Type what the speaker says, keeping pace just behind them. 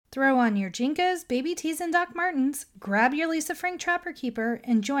Throw on your Jinkos, Baby Tees, and Doc Martens, grab your Lisa Frank Trapper Keeper,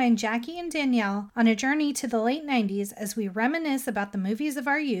 and join Jackie and Danielle on a journey to the late 90s as we reminisce about the movies of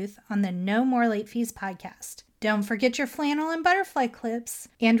our youth on the No More Late Fees podcast. Don't forget your flannel and butterfly clips.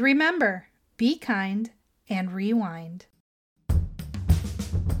 And remember, be kind and rewind.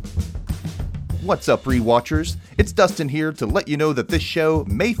 What's up, rewatchers? It's Dustin here to let you know that this show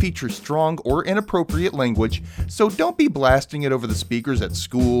may feature strong or inappropriate language, so don't be blasting it over the speakers at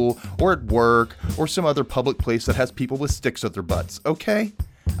school or at work or some other public place that has people with sticks at their butts, okay?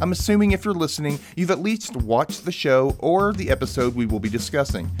 I'm assuming if you're listening, you've at least watched the show or the episode we will be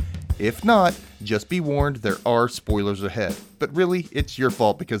discussing. If not, just be warned there are spoilers ahead. But really, it's your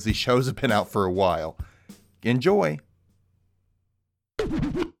fault because these shows have been out for a while. Enjoy!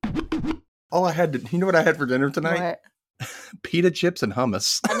 All I had to, you know what I had for dinner tonight? What? Pita chips and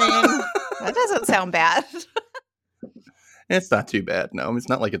hummus. I mean, that doesn't sound bad. It's not too bad. No, it's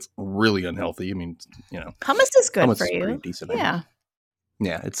not like it's really unhealthy. I mean, you know. Hummus is good Hummus for is you. pretty decent. Yeah.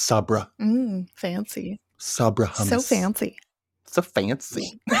 Yeah, it's Sabra. Fancy. Sabra hummus. So fancy. So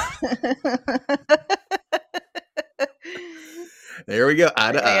fancy. There we go.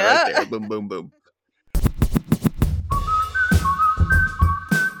 Eye to eye right there. Boom, boom, boom.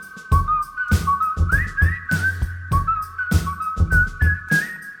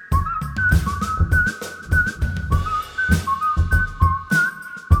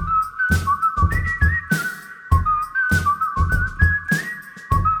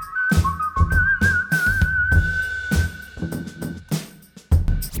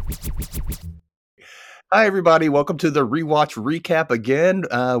 Hi, everybody. Welcome to the Rewatch Recap again.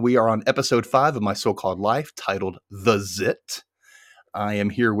 We are on episode 5 of My So-Called Life, titled The Zit. I am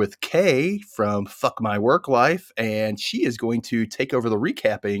here with Kay from Fuck My Work Life, and she is going to take over the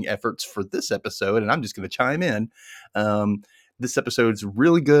recapping efforts for this episode, and I'm just going to chime in. This episode's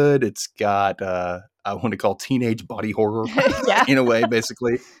really good. It's got, I want to call teenage body horror Yeah. in a way,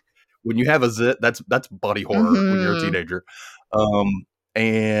 basically. When you have a zit, that's body horror when you're a teenager.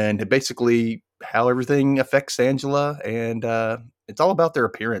 And basically how everything affects Angela, and it's all about their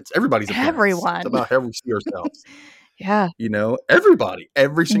appearance. Everybody's appearance. Everyone. It's about how we see ourselves. Yeah. You know,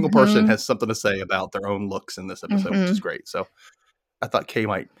 every single person has something to say about their own looks in this episode, which is great. So I thought Kay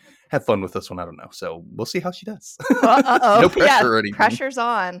might have fun with this one. I don't know. So we'll see how she does. Uh-oh. No pressure or anything. Pressure's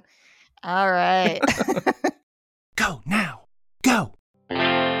on. All right. Go now. Go.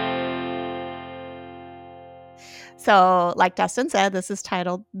 So, like Dustin said, this is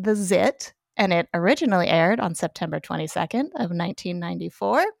titled The Zit, and it originally aired on September 22nd of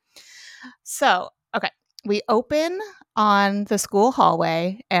 1994. So, okay, we open on the school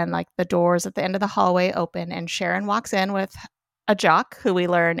hallway, and like the doors at the end of the hallway open, and Sharon walks in with a jock who we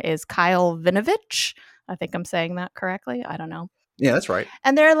learn is Kyle Vinovich. I think I'm saying that correctly. I don't know. Yeah, that's right.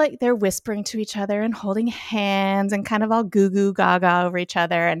 And they're whispering to each other and holding hands and kind of all goo goo gaga over each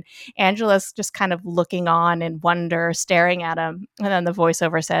other. And Angela's just kind of looking on in wonder, staring at him. And then the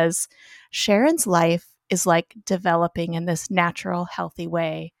voiceover says, Sharon's life is like developing in this natural, healthy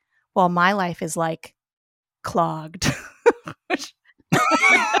way, while my life is like clogged. which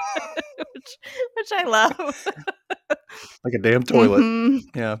I love. Like a damn toilet.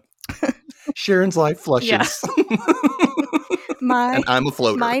 Yeah. Sharon's life flushes. Yeah. And I'm a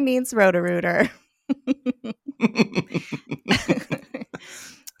floater. Mine needs Roto-Rooter.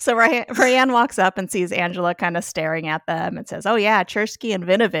 So Rayanne walks up and sees Angela kind of staring at them and says, oh yeah, Chersky and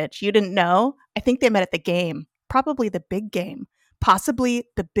Vinovich. You didn't know? I think they met at the game. Probably the big game. Possibly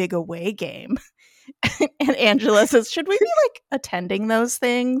the big away game. And Angela says, should we be like attending those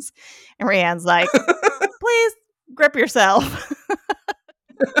things? And Rayanne's like, please grip yourself.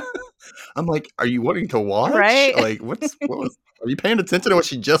 I'm like, are you wanting to watch? Right? Like, are you paying attention to what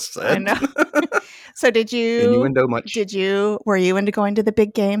she just said? I know. So Innuendo much. Were you into going to the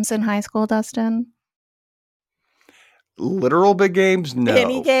big games in high school, Dustin? Literal big games? No.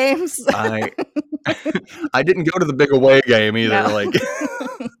 Any games? I didn't go to the big away game either. No. Like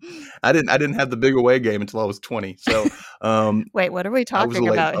I didn't have the big away game until I was 20. So wait, what are we talking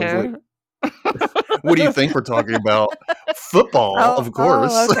about here? What do you think we're talking about? Football, of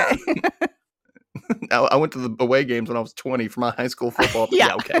course. Oh, okay. I went to the away games when I was 20 for my high school football.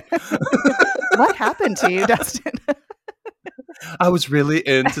 Yeah. Okay. What happened to you, Dustin? I was really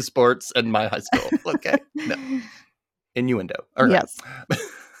into sports in my high school. Okay. No. Innuendo. All right. Yes.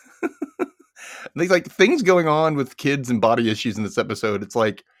 There's like things going on with kids and body issues in this episode. It's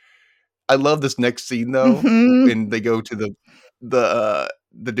like, I love this next scene though. When they go to the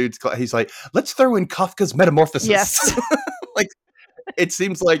dude's class, he's like, let's throw in Kafka's Metamorphosis. Yes. Like, it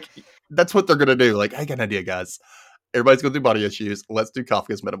seems like that's what they're going to do. Like, I got an idea, guys. Everybody's going through body issues. Let's do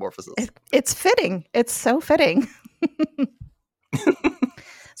Kafka's Metamorphosis. It's fitting. It's so fitting.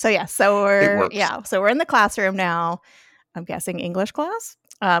 So we're in the classroom now. I'm guessing English class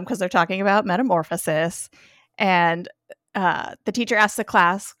because they're talking about metamorphosis. And the teacher asks the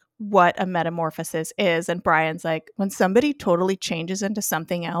class what a metamorphosis is. And Brian's like, when somebody totally changes into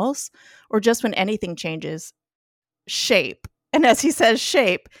something else, or just when anything changes shape. And as he says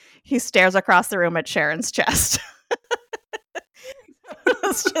shape, he stares across the room at Sharon's chest.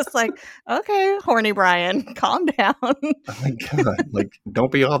 It's just like, okay, horny Brian, calm down. Oh my God. Like,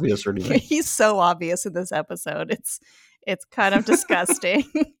 don't be obvious or anything. He's so obvious in this episode. It's kind of disgusting.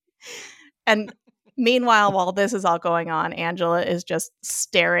 And meanwhile, while this is all going on, Angela is just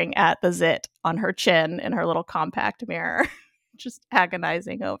staring at the zit on her chin in her little compact mirror, just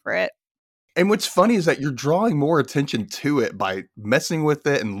agonizing over it. And what's funny is that you're drawing more attention to it by messing with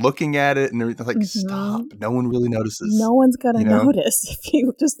it and looking at it and everything. Like, stop. No one really notices. No one's going to notice if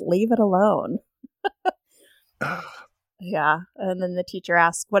you just leave it alone. Yeah. And then the teacher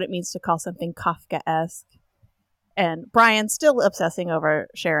asks what it means to call something Kafka-esque. And Brian, still obsessing over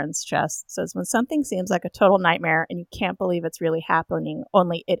Sharon's chest, says, when something seems like a total nightmare and you can't believe it's really happening,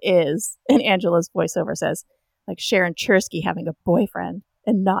 only it is. And Angela's voiceover says, like Sharon Chursky having a boyfriend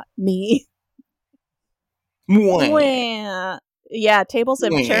and not me. Yeah, tables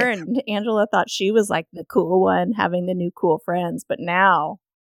have turned. Angela thought she was like the cool one having the new cool friends, but now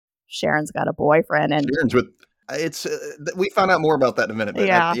Sharon's got a boyfriend. And Sharon's with we found out more about that in a minute. But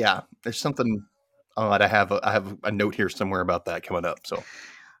yeah, there's something odd. I have a note here somewhere about that coming up.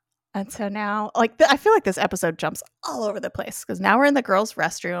 And so now, like, I feel like this episode jumps all over the place because now we're in the girls'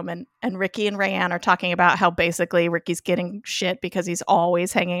 restroom and Ricky and Rayanne are talking about how basically Ricky's getting shit because he's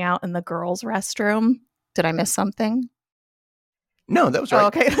always hanging out in the girls' restroom. Did I miss something? No, that was right. Oh,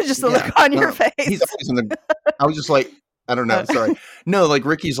 okay, just the look on your face. He's always in the. I was just like, I don't know. Sorry. No, like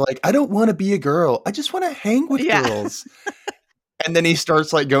Ricky's like, I don't want to be a girl. I just want to hang with girls. And then he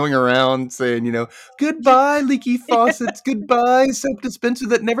starts like going around saying, goodbye, leaky faucets. Goodbye, soap dispenser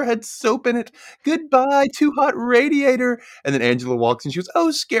that never had soap in it. Goodbye, too hot radiator. And then Angela walks and she goes,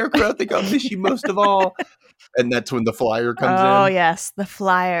 oh, Scarecrow, I think I'll miss you most of all. And that's when the flyer comes in. Oh, yes, the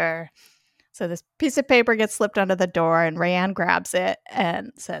flyer. So this piece of paper gets slipped under the door and Rayanne grabs it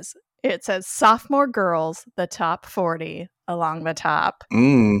and it says sophomore girls, the top 40 along the top.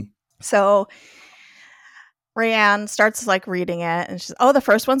 So Rayanne starts like reading it and she's, the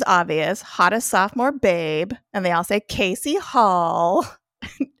first one's obvious. Hottest sophomore babe. And they all say Casey Hall.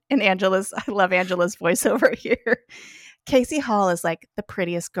 And I love Angela's voiceover here. Casey Hall is like the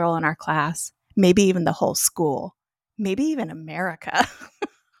prettiest girl in our class. Maybe even the whole school. Maybe even America.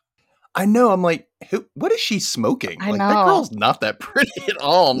 I know. I'm like, what is she smoking? I know. That girl's not that pretty at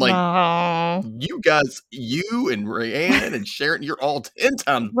all. I'm like, no. You guys, you and Rayanne and Sharon, you're all 10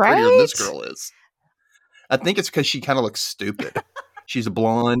 times prettier than this girl is. I think it's because she kind of looks stupid. She's a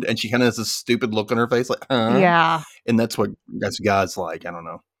blonde and she kind of has a stupid look on her face, like, huh? Yeah. And that's guys like. I don't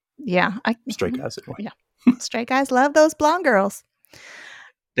know. Yeah. Straight guys anyway. Yeah. Straight guys love those blonde girls.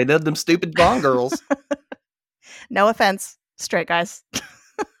 They love them stupid blonde girls. No offense, straight guys.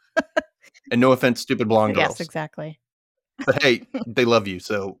 And no offense, stupid blonde girls. Yes, exactly. But hey, they love you,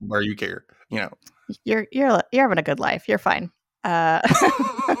 so why do you care? You're having a good life. You're fine.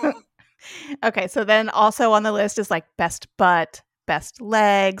 Okay, so then also on the list is like best butt, best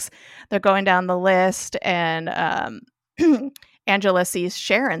legs. They're going down the list, and Angela sees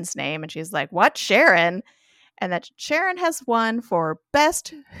Sharon's name, and she's like, "What, Sharon?" And that Sharon has won for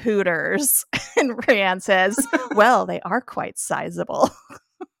best hooters. And Rayanne says, "Well, they are quite sizable."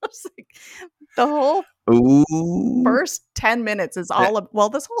 It's like the whole first 10 minutes is this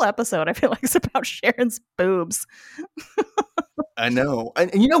whole episode I feel like is about Sharon's boobs. I know.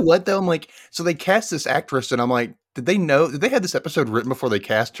 And you know what though? I'm like, so they cast this actress and I'm like, did they have this episode written before they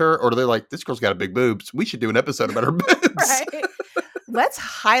cast her? Or are they like, this girl's got a big boobs. We should do an episode about her boobs. Right. Let's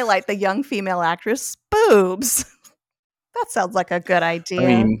highlight the young female actress boobs. That sounds like a good idea. I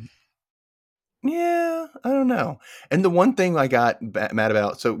mean, yeah, I don't know. And the one thing I got mad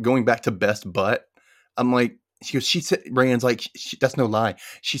about, so going back to best butt, I'm like, Rayanne's like, that's no lie.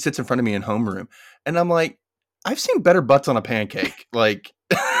 She sits in front of me in homeroom. And I'm like, I've seen better butts on a pancake. Like,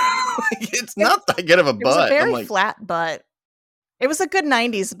 it's not that good of a butt. It was a very flat butt. It was a good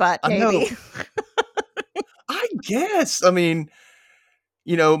 90s butt, maybe. I know. I guess. I mean,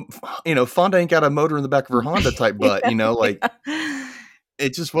 Fonda ain't got a motor in the back of her Honda type butt, like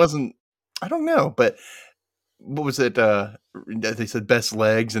it just wasn't, I don't know, but what was it? They said best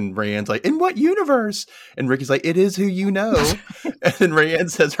legs and Rayanne's like, in what universe? And Ricky's like, it is who you know. And then Rayanne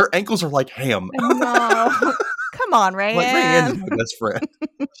says her ankles are like ham. No. Come Come on, Like, Rayanne's Rayanne. my best friend.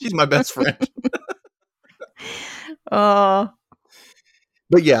 She's my best friend. Oh,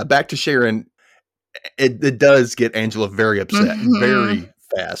 But yeah, back to Sharon. It does get Angela very upset, very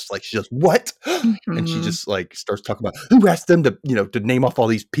fast. Like, she's just, what? And she just like starts talking about who asked them to, to name off all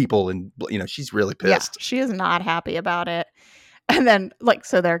these people. And, she's really pissed. Yeah, she is not happy about it. And then,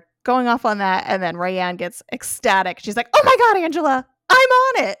 so they're going off on that. And then Rayanne gets ecstatic. She's like, oh my God, Angela, I'm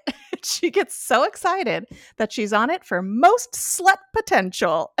on it. She gets so excited that she's on it for most slut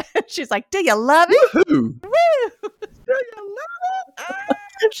potential. She's like, do you love it? Woohoo! Woo! Do you love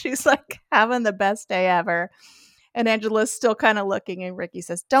it? She's like having the best day ever. And Angela's still kind of looking, and Ricky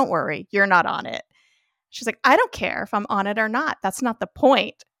says, don't worry, you're not on it. She's like, I don't care if I'm on it or not. That's not the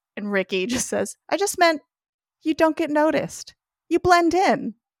point. And Ricky just says, I just meant you don't get noticed. You blend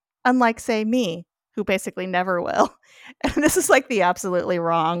in. Unlike, say, me, who basically never will. And this is like the absolutely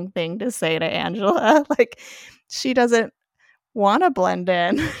wrong thing to say to Angela. Like, she doesn't want to blend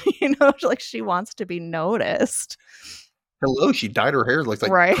in. Like she wants to be noticed. Hello, she dyed her hair like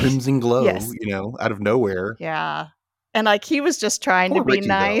Right. crimson glow, Yes. out of nowhere. Yeah. And like he was just trying Poor to be Ricky,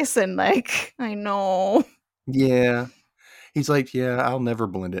 though. nice and like, I know. Yeah. He's like, yeah, I'll never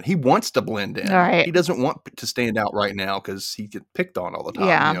blend in. He wants to blend in. Right. He doesn't want to stand out right now because he gets picked on all the time,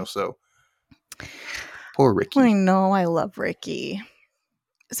 Yeah. so. Poor Ricky. I know, I love Ricky.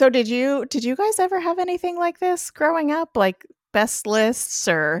 So did you guys ever have anything like this growing up? Like best lists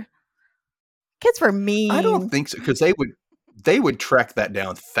or kids were mean? I don't think so, because they would track that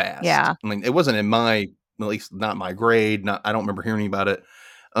down fast. Yeah. I mean, it wasn't in at least not my grade. I don't remember hearing about it.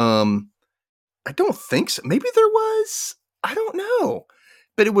 I don't think so. Maybe there was. I don't know.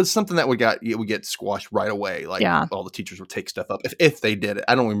 But it was something that would get squashed right away. Like all the teachers would take stuff up if they did it.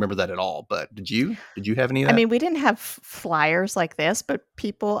 I don't remember that at all. But did you have any of that? I mean, we didn't have flyers like this, but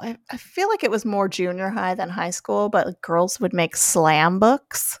people, I feel like it was more junior high than high school, but girls would make slam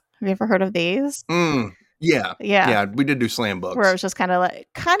books. Have you ever heard of these? Yeah. Yeah, we did do slam books. Where it was just kind of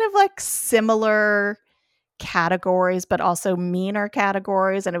like similar categories, but also meaner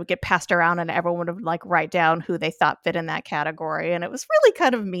categories, and it would get passed around and everyone would like write down who they thought fit in that category, and it was really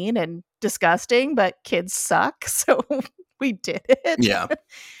kind of mean and disgusting, but kids suck, so we did it. Yeah.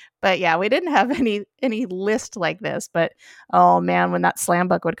 But yeah, we didn't have any list like this, but oh man, when that slam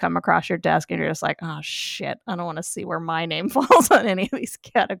book would come across your desk and you're just like, oh shit, I don't want to see where my name falls on any of these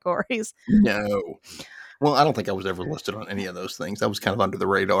categories. No. Well, I don't think I was ever listed on any of those things. I was kind of under the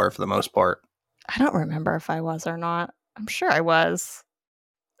radar for the most part. I don't remember if I was or not. I'm sure I was.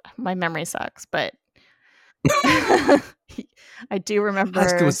 My memory sucks, but I do remember.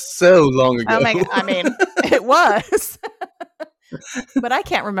 It was so long ago. I mean, it was. But I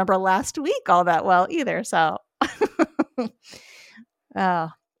can't remember last week all that well either. So, all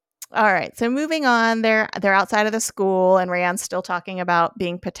right. So moving on, they're outside of the school, and Rayanne's still talking about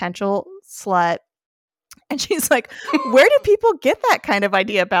being potential slut. And she's like, where do people get that kind of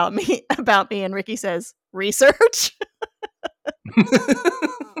idea about me? And Ricky says, research,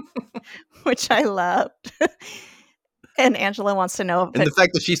 which I loved. And Angela wants to know. And the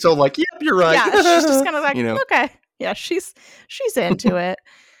fact that she's so like, yep, you're right. Yeah, she's just kind of like, okay. Yeah, she's into it.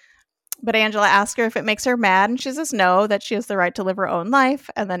 But Angela asks her if it makes her mad, and she says no, that she has the right to live her own life.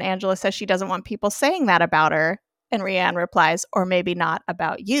 And then Angela says she doesn't want people saying that about her. And Rayanne replies, or maybe not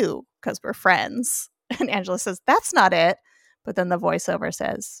about you, because we're friends. And Angela says, that's not it. But then the voiceover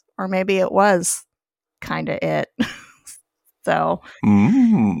says, or maybe it was kind of it. So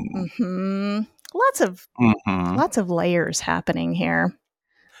lots of layers happening here.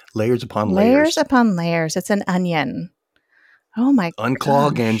 Layers upon layers. Layers upon layers. It's an onion. Oh my god.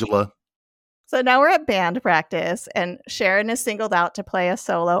 Unclog, Angela. So now we're at band practice, and Sharon is singled out to play a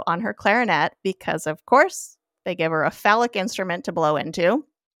solo on her clarinet because, of course, they give her a phallic instrument to blow into.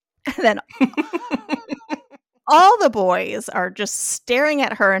 And then all the boys are just staring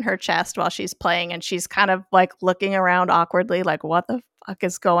at her in her chest while she's playing, and she's kind of like looking around awkwardly, like, what the fuck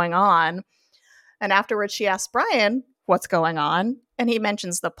is going on? And afterwards, she asks Brian what's going on, and he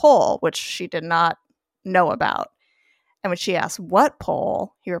mentions the poll, which she did not know about. And when she asks what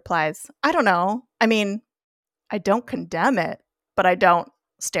poll, he replies, I don't know. I mean, I don't condemn it, but I don't,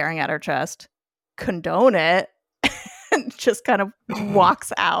 staring at her chest, condone it. And just kind of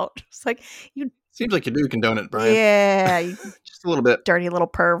walks out. It's like, you. Seems like you do condone it, Brian. Yeah. Just a little bit. Dirty little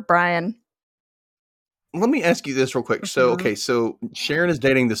perv, Brian. Let me ask you this real quick. So, so Sharon is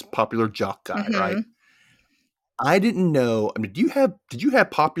dating this popular jock guy, right? I didn't know. I mean, did you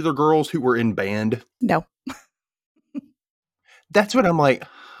have popular girls who were in band? No. That's what I'm like,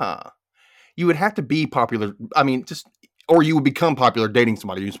 huh. You would have to be popular. I mean, or you would become popular dating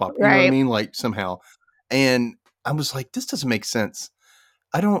somebody who's popular. You know what I mean? Like somehow. And I was like, this doesn't make sense.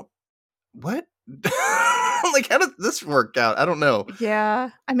 I don't, what? Like, how did this work out? I don't know.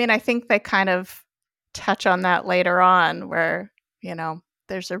 Yeah. I mean, I think they kind of touch on that later on where,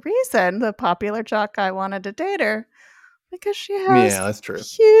 there's a reason the popular jock guy wanted to date her because she has Yeah, that's true.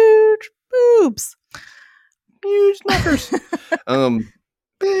 huge boobs. Huge knockers.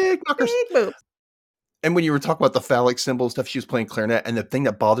 Big knockers. Big boobs. And when you were talking about the phallic symbol stuff, she was playing clarinet. And the thing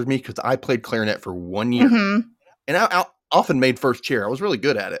that bothered me, because I played clarinet for 1 year. Mm-hmm. And I often made first chair. I was really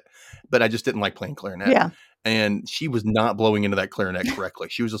good at it. But I just didn't like playing clarinet. Yeah. And she was not blowing into that clarinet correctly.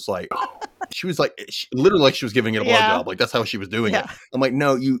 She was just like, literally like she was giving it a blowjob. Like, that's how she was doing it. I'm like,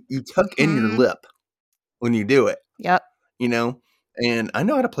 no, you tuck in your lip when you do it. Yep. And I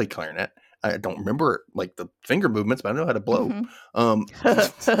know how to play clarinet. I don't remember like the finger movements, but I know how to blow.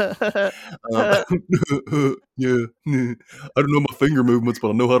 Yeah, I don't know my finger movements, but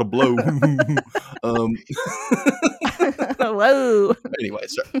I know how to blow. Whoa. Anyway,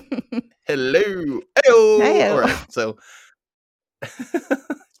 so hello. Hey-o. All right, so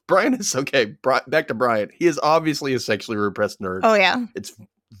Brian is okay. Back to Brian. He is obviously a sexually repressed nerd. Oh yeah, it's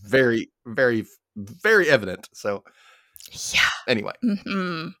very, very, very evident. So yeah. Anyway.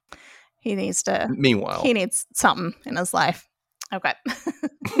 Mm-hmm. He needs something in his life. Okay.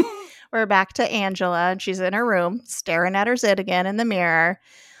 We're back to Angela, and she's in her room staring at her zit again in the mirror.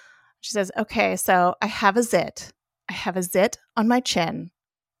 She says, okay, so I have a zit. I have a zit on my chin.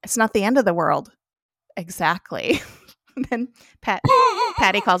 It's not the end of the world. Exactly. And then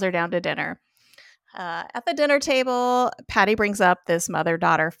Patty calls her down to dinner. At the dinner table, Patty brings up this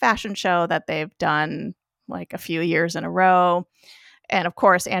mother-daughter fashion show that they've done like a few years in a row. And of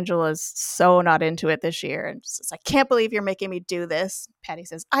course, Angela's so not into it this year. And says, I can't believe you're making me do this. Patty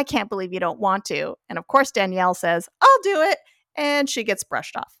says, I can't believe you don't want to. And of course, Danielle says, I'll do it. And she gets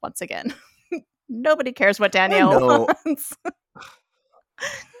brushed off once again. Nobody cares what Danielle wants.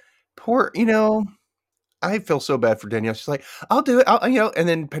 Poor, I feel so bad for Danielle. She's like, I'll do it. And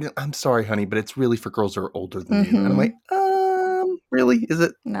then Patty, I'm sorry, honey, but it's really for girls that are older than you. And I'm like, really? Is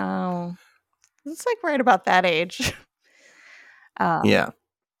it? No. It's like right about that age. Yeah.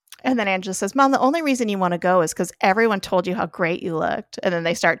 And then Angela says, Mom, the only reason you want to go is because everyone told you how great you looked. And then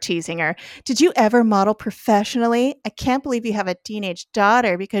they start teasing her. Did you ever model professionally? I can't believe you have a teenage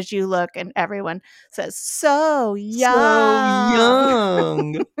daughter because you look. And everyone says, so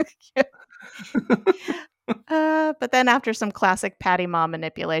young. But then after some classic Patty mom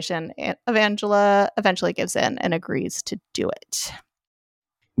manipulation, Angela eventually gives in and agrees to do it.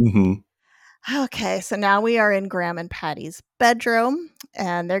 Mm-hmm. Okay, so now we are in Graham and Patty's bedroom,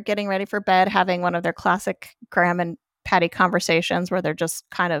 and they're getting ready for bed, having one of their classic Graham and Patty conversations where they're just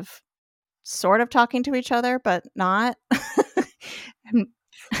kind of sort of talking to each other, but not.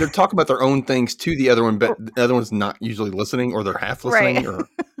 They're talking about their own things to the other one, but the other one's not usually listening, or they're half listening. Right.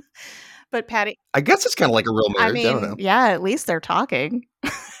 But Patty... I guess it's kind of like a real marriage. I don't know. Yeah, at least they're talking.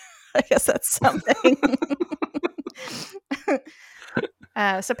 I guess that's something.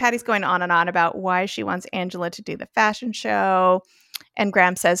 So Patty's going on and on about why she wants Angela to do the fashion show. And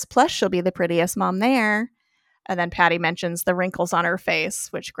Graham says, plus she'll be the prettiest mom there. And then Patty mentions the wrinkles on her face,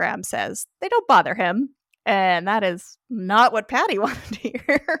 which Graham says they don't bother him. And that is not what Patty wanted to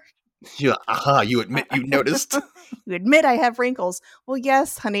hear. You admit you noticed. You admit I have wrinkles. Well,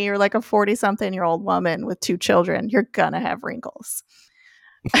 yes, honey, you're like a 40-something-year-old woman with 2 children. You're gonna have wrinkles.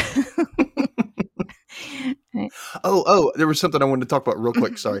 Oh, there was something I wanted to talk about real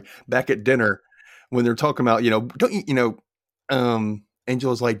quick. Sorry. Back at dinner when they're talking about, don't you,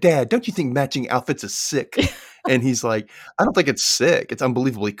 Angela's like, Dad, don't you think matching outfits is sick? And he's like, I don't think it's sick. It's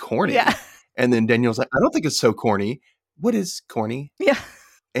unbelievably corny. Yeah. And then Danielle's like, I don't think it's so corny. What is corny? Yeah.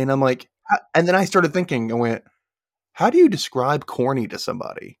 And I'm like, and then I started thinking, I went, how do you describe corny to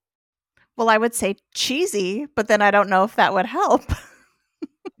somebody? Well, I would say cheesy, but then I don't know if that would help.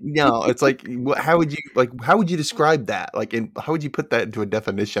 No, it's like, how would you describe that? Like, how would you put that into a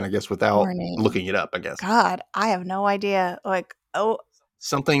definition, I guess, without looking it up, I guess? God, I have no idea. Like,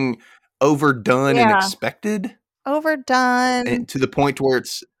 something overdone and expected? Overdone. And to the point where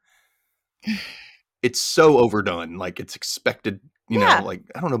it's so overdone, like it's expected, like,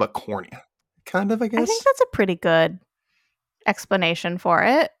 I don't know about corny. Kind of, I guess. I think that's a pretty good explanation for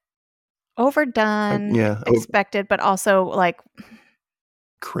it. Overdone, expected, but also like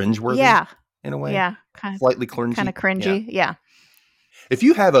cringeworthy. Yeah. In a way. Yeah. Kind of slightly cringy. Kind of cringy. Yeah. If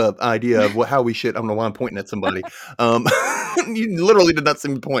you have an idea of how we should, I don't know why I'm pointing at somebody. You literally did not see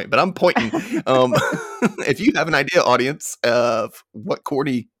me point, but I'm pointing. If you have an idea, audience, of what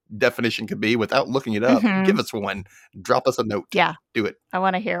corny definition could be without looking it up, give us one. Drop us a note. Yeah. Do it. I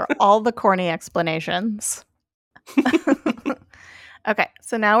want to hear all the corny explanations. Okay,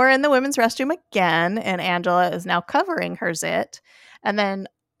 so now we're in the women's restroom again, and Angela is now covering her zit. And then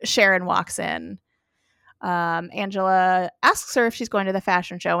Sharon walks in. Angela asks her if she's going to the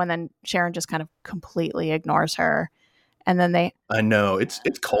fashion show, and then Sharon just kind of completely ignores her. And then I know, it's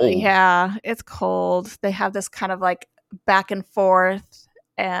cold. Yeah, it's cold. They have this kind of like back and forth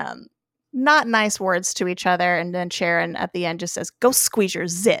and not nice words to each other. And then Sharon at the end just says, "Go squeeze your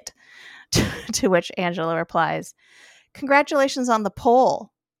zit," to which Angela replies, "Congratulations on the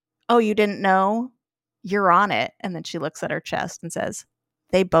pole. Oh, you didn't know? You're on it." And then she looks at her chest and says,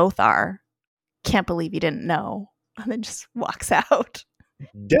 "They both are. Can't believe you didn't know." And then just walks out.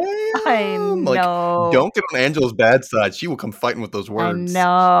 Damn! I know. Like, don't get on Angela's bad side. She will come fighting with those words. I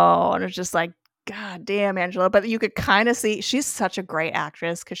know. And it's just like, God damn, Angela. But you could kind of see she's such a great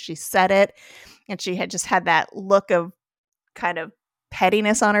actress because she said it and she had just had that look of kind of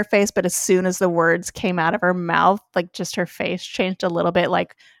pettiness on her face. But as soon as the words came out of her mouth, like just her face changed a little bit.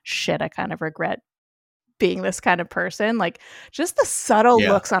 Like, shit, I kind of regret being this kind of person. Like, just the subtle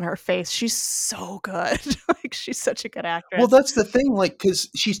looks on her face. She's so good. Like, she's such a good actress. Well, that's the thing. Like, because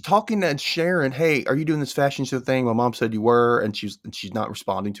she's talking to Sharon, "Hey, are you doing this fashion show thing? My mom said you were," and she's not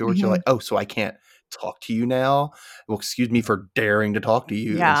responding to her. She's like, "Oh, so I can't talk to you now? Well, excuse me for daring to talk to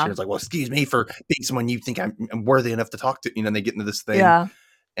you." Yeah. And Sharon's like, "Well, excuse me for being someone you think I'm worthy enough to talk to." And they get into this thing. Yeah.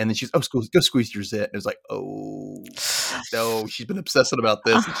 And then she's, "Oh, go squeeze your zit." And it's like, oh no, she's been obsessing about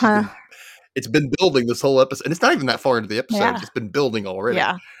this. It's been building this whole episode. And it's not even that far into the episode. Yeah. It's been building already.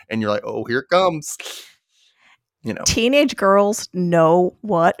 Yeah. And you're like, oh, here it comes. You know. Teenage girls know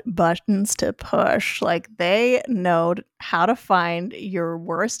what buttons to push. Like, they know how to find your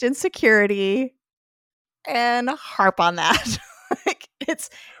worst insecurity and harp on that. Like, it's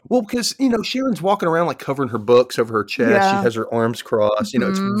well, because Sharon's walking around like covering her books over her chest. Yeah. She has her arms crossed.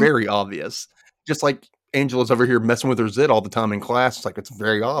 It's very obvious. Just like Angela's over here messing with her zit all the time in class. It's like, it's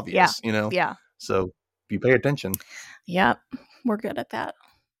very obvious. Yeah. So if you pay attention. Yep, we're good at that.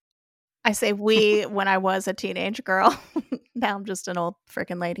 I say we when I was a teenage girl. Now I'm just an old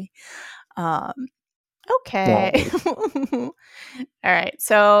freaking lady. Okay. All right.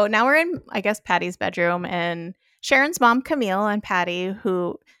 So now we're in, I guess, Patty's bedroom, and Sharon's mom, Camille, and Patty,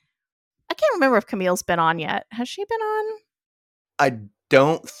 who I can't remember if Camille's been on yet. Has she been on? I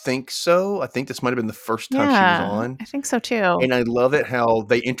don't think so. I think this might have been the first time she was on. I think so too. And I love it how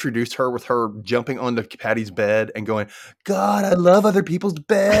they introduced her with her jumping onto Patty's bed and going, "God, I love other people's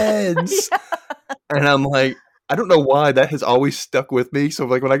beds." And I'm like, I don't know why that has always stuck with me. So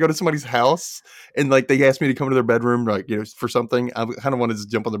like when I go to somebody's house and like they ask me to come to their bedroom, like, for something, I kind of wanted to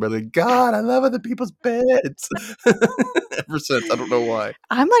jump on their bed. Like, "God, I love other people's beds." Ever since, I don't know why.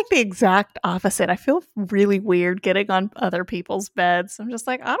 I'm like the exact opposite. I feel really weird getting on other people's beds. I'm just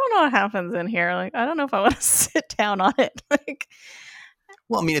like, I don't know what happens in here. Like, I don't know if I want to sit down on it. Like,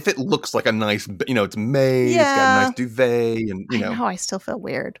 well, I mean, if it looks like a nice, it's made, it's got a nice duvet, and I know, I still feel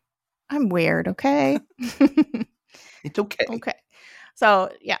weird. I'm weird, okay? It's okay. Okay. So,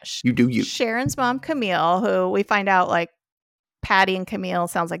 yeah. You do you. Sharon's mom, Camille, who we find out, like, Patty and Camille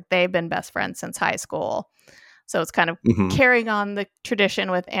sounds like they've been best friends since high school. So it's kind of carrying on the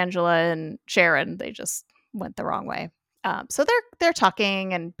tradition with Angela and Sharon. They just went the wrong way. So they're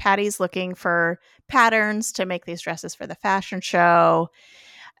talking, and Patty's looking for patterns to make these dresses for the fashion show.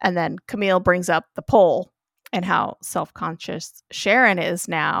 And then Camille brings up the pole and how self-conscious Sharon is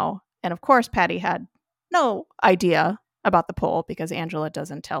now. And of course, Patty had no idea about the pole because Angela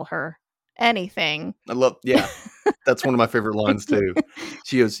doesn't tell her anything. That's one of my favorite lines too.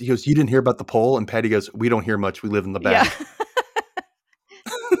 He goes, "You didn't hear about the pole?" And Patty goes, "We don't hear much. We live in the back."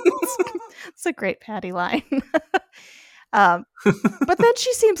 It's a great Patty line. But then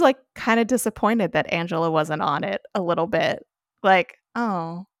she seems like kind of disappointed that Angela wasn't on it a little bit. Like,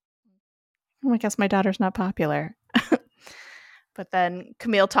 oh, I guess my daughter's not popular. But then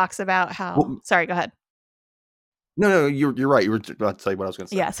Camille talks about how... Sorry, go ahead. No, you're right. You were about to say what I was going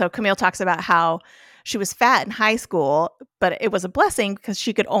to say. Yeah, so Camille talks about how she was fat in high school, but it was a blessing because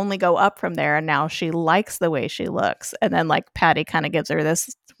she could only go up from there, and now she likes the way she looks. And then, like, Patty kind of gives her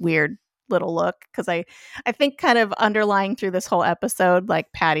this weird little look because I think kind of underlying through this whole episode,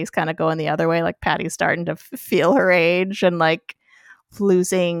 like, Patty's kind of going the other way. Like, Patty's starting to feel her age and, like,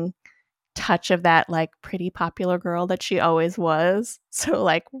 losing touch of that, like, pretty popular girl that she always was. So,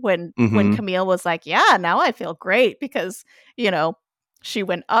 like, when Camille was like, "Yeah, now I feel great," because, she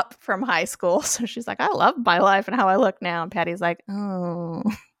went up from high school. So she's like, "I love my life and how I look now." And Patty's like, "Oh,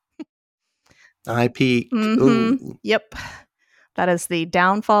 I peaked." Yep. That is the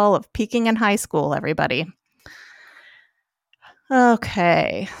downfall of peaking in high school, everybody.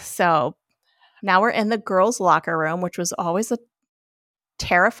 Okay. So Now we're in the girls' locker room, which was always a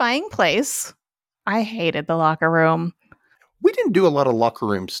terrifying place. I hated the locker room. We didn't do a lot of locker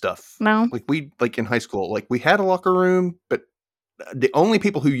room stuff. No. Like in high school, like we had a locker room, but the only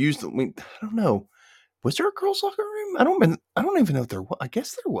people who used it, I don't know. Was there a girls' locker room? I don't even know if there was. I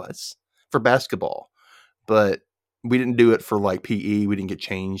guess there was for basketball, but we didn't do it for like PE. We didn't get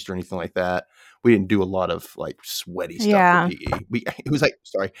changed or anything like that. We didn't do a lot of like sweaty stuff for PE. It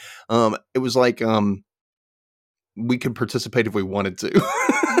was like we could participate if we wanted to.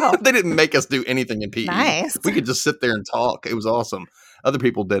 Oh. They didn't make us do anything in PE. Nice. We could just sit there and talk. It was awesome. Other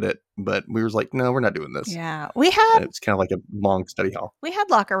people did it, but we was like, no, we're not doing this. Yeah. It's kind of like a long study hall. We had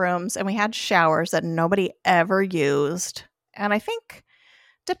locker rooms and we had showers that nobody ever used. And I think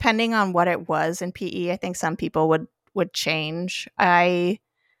depending on what it was in PE, I think some people would change. I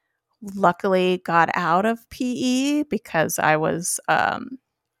luckily got out of PE because I was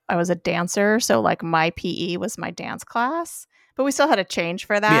a dancer. So like my PE was my dance class. But we still had a change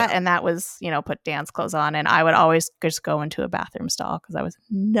for that. Yeah. And that was, put dance clothes on. And I would always just go into a bathroom stall because I was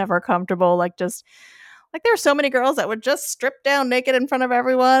never comfortable. There were so many girls that would just strip down naked in front of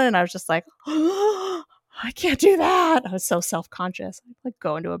everyone. And I was just like, oh, I can't do that. I was so self-conscious. I'd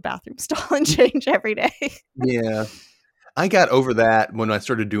go into a bathroom stall and change every day. Yeah. I got over that when I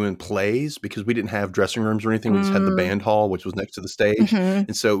started doing plays because we didn't have dressing rooms or anything. We just had the band hall, which was next to the stage. Mm-hmm.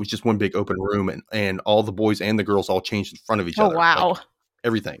 And so it was just one big open room and all the boys and the girls all changed in front of each other. Oh, wow. Like,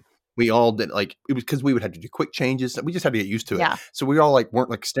 everything. We all did it was because we would have to do quick changes. We just had to get used to it. Yeah. So we all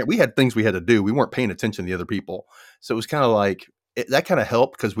weren't we had things we had to do. We weren't paying attention to the other people. So it was kind of that kind of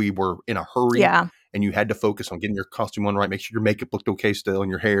helped because we were in a hurry. Yeah. And you had to focus on getting your costume on right, make sure your makeup looked okay still and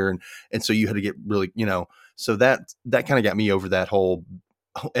your hair. And so you had to get really, so that kind of got me over that whole,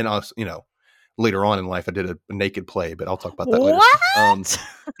 and I was, later on in life, I did a naked play, but I'll talk about that later.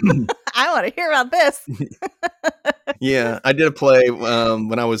 What? I want to hear about this. Yeah. I did a play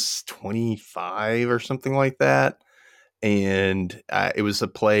when I was 25 or something like that. And it was a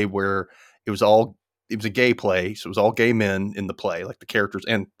play where it was a gay play. So it was all gay men in the play, like the characters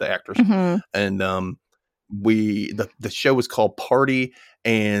and the actors. Mm-hmm. And the show was called Party,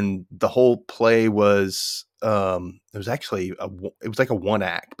 and the whole play was it was actually it was like a one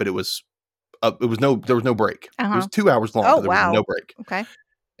act, but there was no break. Uh-huh. It was 2 hours long. Oh, but there wow. was no break. Okay.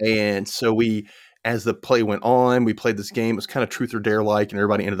 And so as the play went on, we played this game. It was kind of truth or dare like, and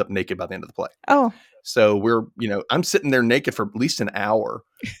everybody ended up naked by the end of the play. Oh. So I'm sitting there naked for at least an hour,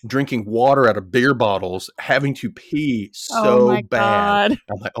 drinking water out of beer bottles, having to pee so bad. God.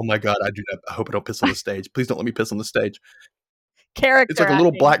 I'm like, oh my God, I hope I don't piss on the stage. Please don't let me piss on the stage. Character. It's like a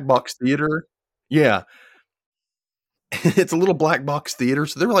little black box theater. Yeah. It's a little black box theater.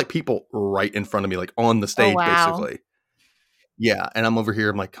 So there were people right in front of me, on the stage, basically. Yeah. And I'm over here.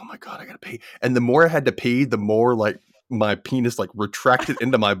 I'm like, oh my God, I got to pee. And the more I had to pee, the more my penis retracted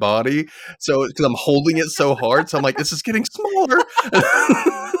into my body. So because I'm holding it so hard. So I'm like, this is getting smaller.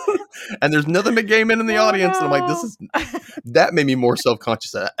 And there's nothing but gay men in the audience. And I'm like, that made me more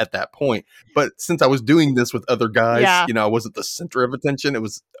self-conscious at that point. But since I was doing this with other guys, I wasn't the center of attention. It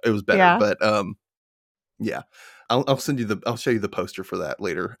was better. Yeah. But yeah, I'll show you the poster for that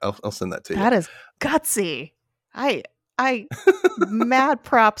later. I'll send that to you. That is gutsy. I mad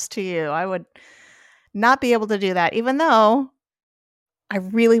props to you. I would not be able to do that, even though I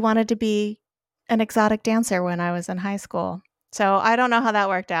really wanted to be an exotic dancer when I was in high school. So I don't know how that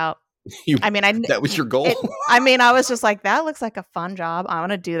worked out. That was your goal. I was just like, that looks like a fun job. I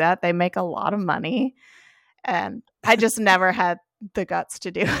want to do that. They make a lot of money. And I just never had the guts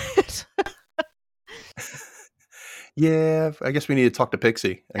to do it. Yeah, I guess we need to talk to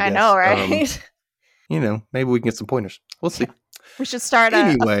Pixie. I guess. Know, right? Maybe we can get some pointers. We'll see. We should start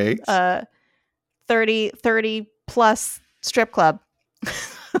a 30 plus strip club.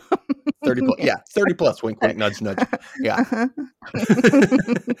 30 plus, yeah, 30 plus. Wink, wink, nudge, nudge. Yeah,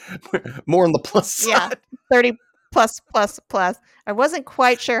 more on the plus side. Yeah, 30 plus. I wasn't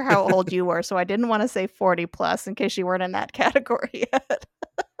quite sure how old you were, so I didn't want to say 40 plus in case you weren't in that category yet.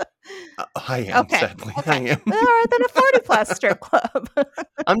 I am, sadly. Okay. I am. All right, then a 40 plus strip club.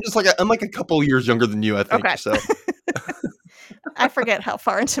 I'm a couple years younger than you, I think. Okay. So I forget how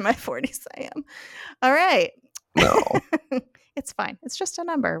far into my 40s I am. All right. No. It's fine. It's just a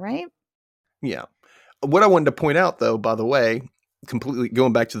number, right? Yeah. What I wanted to point out, though, by the way, completely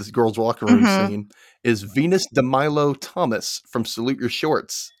going back to this girls' locker room scene, is Venus DeMilo Thomas from Salute Your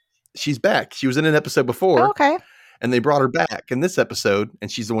Shorts. She's back. She was in an episode before. Oh, okay. And they brought her back in this episode,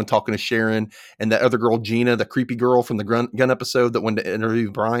 and she's the one talking to Sharon and that other girl, Gina, the creepy girl from the gun episode that went to interview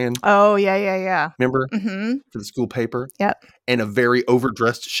Brian. Oh, yeah. Remember? Mm-hmm. For the school paper? Yep. And a very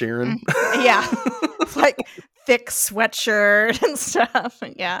overdressed Sharon. Yeah. Like thick sweatshirt and stuff.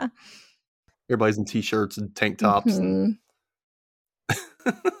 Yeah. Everybody's in t-shirts and tank tops. Mm-hmm.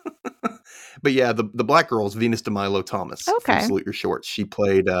 But yeah, the black girl is Venus de Milo Thomas. Okay. From Salute Your Shorts. She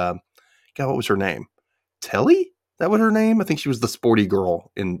played, God, what was her name? Telly? That was her name? I think she was the sporty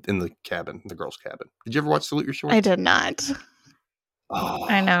girl in the cabin, the girl's cabin. Did you ever watch Salute Your Shorts? I did not. Oh,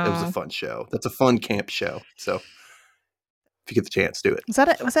 I know. It was a fun show. That's a fun camp show. So if you get the chance, do it. Was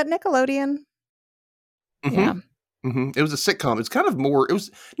that Nickelodeon? Mm-hmm. Yeah. Mm-hmm. It was a sitcom. It's kind of more,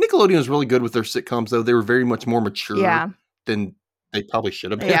 Nickelodeon was really good with their sitcoms, though. They were very much more mature than they probably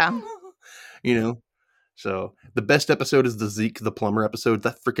should have been. Yeah. You know? So the best episode is the Zeke the plumber episode.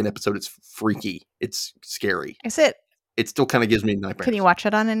 That freaking episode is freaky. It's scary. Is it? It still kind of gives me nightmares. Can you watch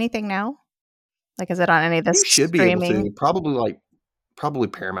it on anything now? Like, is it on any of this? You should streaming? be able to. Probably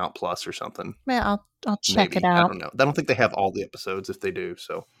Paramount Plus or something. Yeah, I'll check it I out. don't know. I don't think they have all the episodes. If they do,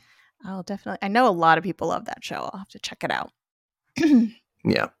 so I'll definitely. I know a lot of people love that show. I'll have to check it out.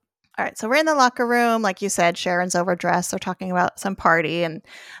 Yeah. All right, so we're in the locker room. Like you said, Sharon's overdressed. They're talking about some party, and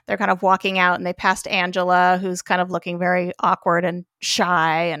they're kind of walking out, and they passed Angela, who's kind of looking very awkward and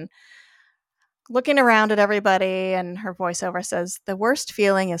shy and looking around at everybody. And her voiceover says, "The worst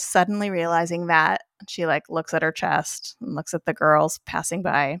feeling is suddenly realizing that." She like looks at her chest and looks at the girls passing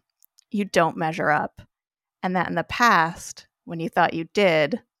by. "You don't measure up. And that in the past, when you thought you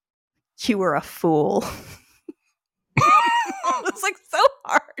did, you were a fool." It's like so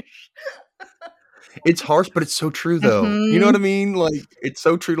harsh. It's harsh, but it's so true, though. Mm-hmm. You know what I mean? Like, it's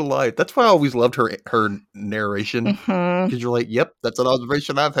so true to life. That's why I always loved her narration. Because you're like, yep, that's an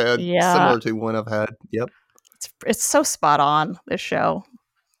observation I've had. Yeah. Similar to one I've had. Yep. It's so spot on, this show.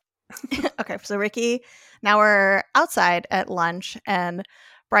 Okay, so Ricky, now we're outside at lunch, and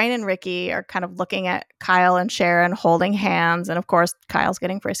Brian and Ricky are kind of looking at Kyle and Sharon holding hands. And of course, Kyle's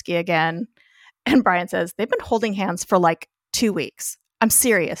getting frisky again. And Brian says, "They've been holding hands for like 2 weeks. I'm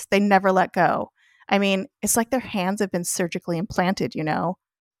serious. They never let go. I mean, it's like their hands have been surgically implanted, you know?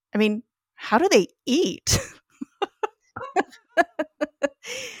 I mean, how do they eat?"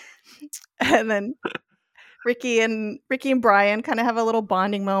 And then Ricky and Brian kind of have a little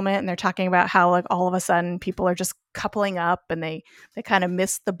bonding moment, and they're talking about how like all of a sudden people are just coupling up, and they kind of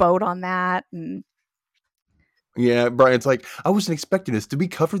missed the boat on that. And yeah, Brian's like, "I wasn't expecting this. Did we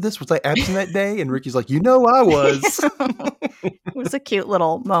cover this? Was I absent that day?" And Ricky's like, "You know I was." It was a cute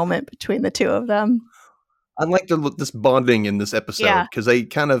little moment between the two of them. I like this bonding in this episode because they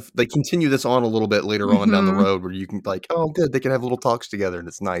continue this on a little bit later on down the road, where you can like, oh, good, they can have little talks together, and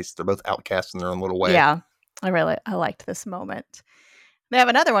it's nice. They're both outcasts in their own little way. Yeah, I liked this moment. They have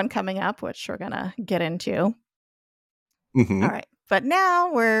another one coming up, which we're gonna get into. Mm-hmm. All right, but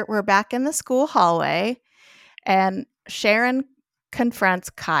now we're back in the school hallway, and Sharon confronts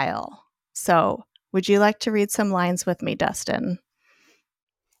Kyle. So, would you like to read some lines with me, Dustin?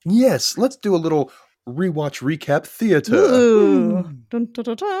 Yes, let's do a little rewatch recap theater. Ooh. Dun, dun,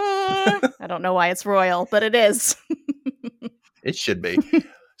 dun, dun. I don't know why it's royal, but it is. It should be.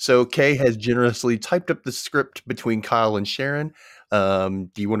 So Kay has generously typed up the script between Kyle and Sharon. Do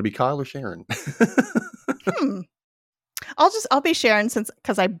you want to be Kyle or Sharon? I'll be Sharon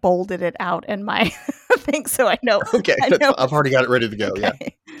because I bolded it out in my thing, so I know. Okay, I've already got it ready to go. Okay.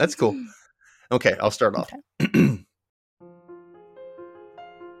 Yeah, that's cool. Okay, I'll start off. Okay.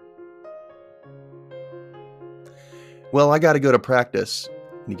 Well, I got to go to practice.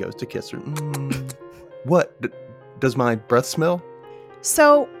 And he goes to kiss her. What? Does my breath smell?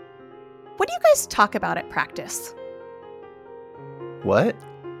 So, what do you guys talk about at practice? What?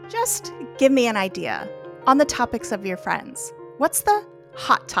 Just give me an idea on the topics of your friends. What's the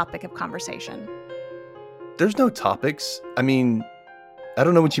hot topic of conversation? There's no topics. I mean, I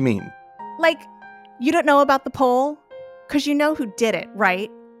don't know what you mean. Like, you don't know about the poll? Because you know who did it, right?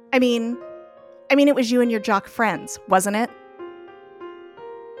 I mean, it was you and your jock friends, wasn't it?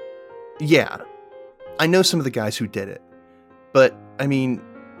 Yeah. I know some of the guys who did it. But, I mean,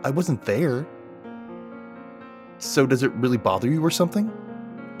 I wasn't there. So does it really bother you or something?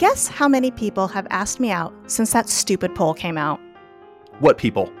 Guess how many people have asked me out since that stupid poll came out? What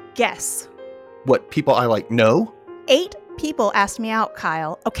people? Guess. What, people I know? 8 people asked me out,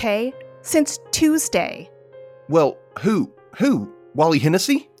 Kyle, okay? Since Tuesday. Well, who? Wally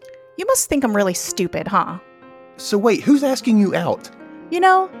Hennessy? You must think I'm really stupid, huh? So wait, who's asking you out? You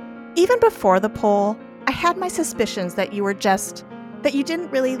know, even before the poll, I had my suspicions that you didn't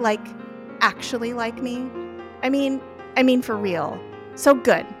really actually like me. I mean for real. So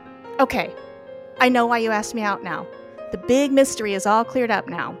good. Okay, I know why you asked me out now. The big mystery is all cleared up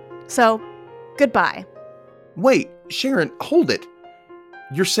now. So, goodbye. Wait, Sharon, hold it.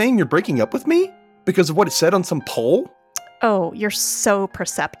 You're saying you're breaking up with me? Because of what it said on some poll? Oh, you're so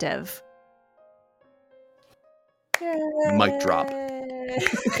perceptive. Mic drop.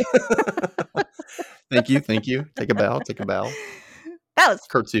 Thank you. Take a bow. That was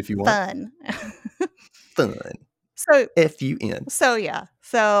curtsy if you want. fun. Fun. So F-U-N. So yeah.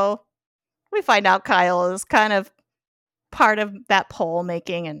 So we find out Kyle is kind of part of that poll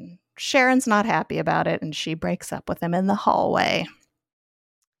making, and Sharon's not happy about it, and she breaks up with him in the hallway.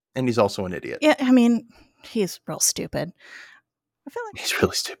 And he's also an idiot. Yeah, I mean, he's real stupid. I feel like he's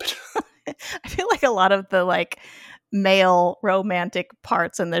really stupid. I feel like a lot of the like male romantic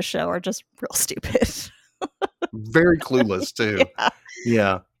parts in this show are just real stupid. Very clueless too.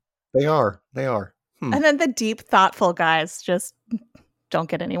 Yeah. They are. And then the deep, thoughtful guys just don't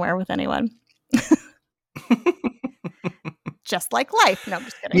get anywhere with anyone. Just like life. No, I'm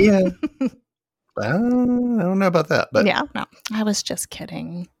just kidding. Yeah. I don't know about that, but yeah, no, I was just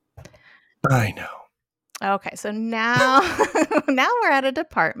kidding. I know. Okay, so now we're at a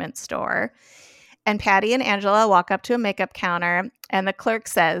department store, and Patty and Angela walk up to a makeup counter, and the clerk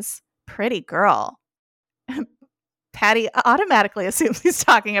says, "Pretty girl." Patty automatically assumes he's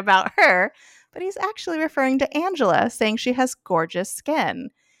talking about her, but he's actually referring to Angela, saying she has gorgeous skin.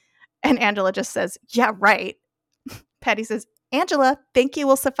 And Angela just says, "Yeah, right." Patty says, "Angela, thank you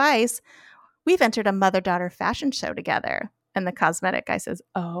will suffice. We've entered a mother-daughter fashion show together." And the cosmetic guy says,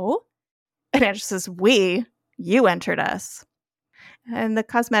 "Oh?" And Angela says, you entered us." And the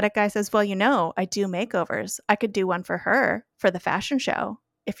cosmetic guy says, "Well, I do makeovers. I could do one for her for the fashion show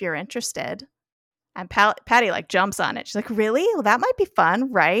if you're interested." And Patty like jumps on it. She's like, "Really? Well, that might be fun,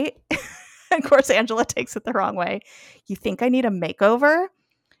 right?" And of course, Angela takes it the wrong way. "You think I need a makeover?"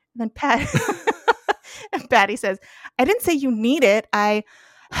 And then and Patty says, "I didn't say you need it.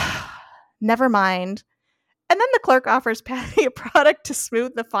 Never mind." And then the clerk offers Patty a product to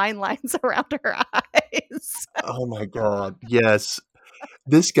smooth the fine lines around her eyes. Oh my God. Yes.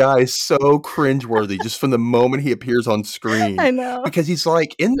 This guy is so cringeworthy just from the moment he appears on screen. I know. Because he's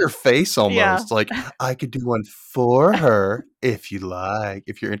like in their face almost. Yeah. Like, "I could do one for her if you like,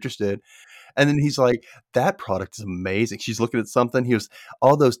 if you're interested." And then he's like, "That product is amazing." She's looking at something. He was,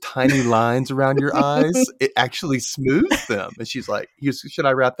 "All those tiny lines around your eyes, it actually smooths them." And she's like, "Should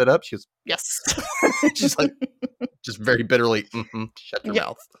I wrap that up?" She goes, "Yes." She's like, just very bitterly, shut your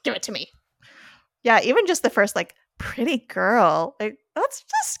mouth. Give it to me. Yeah, even just the first, like, "Pretty girl." Like, that's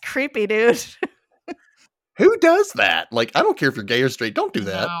just creepy, dude. Who does that? Like, I don't care if you're gay or straight. Don't do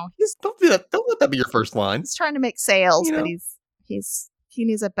that. No. Don't do that. Don't let that be your first line. He's trying to make sales, but he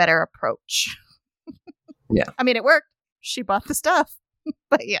needs a better approach. Yeah. I mean, it worked. She bought the stuff.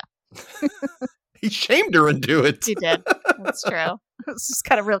 But yeah. He shamed her into it. He did. That's true. It's just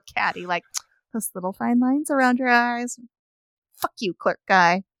kind of real catty, like, "Those little fine lines around your eyes. Fuck you, clerk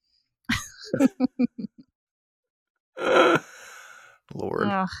guy." Lord.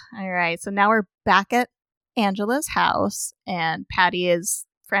 Oh, all right. So now we're back at Angela's house, and Patty is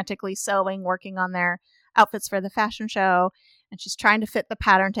frantically sewing, working on their outfits for the fashion show, and she's trying to fit the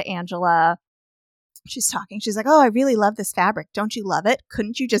pattern to Angela. She's talking. She's like, "Oh, I really love this fabric. Don't you love it?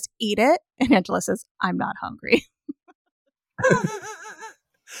 Couldn't you just eat it?" And Angela says, "I'm not hungry."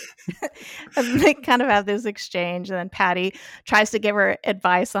 And they kind of have this exchange, and then Patty tries to give her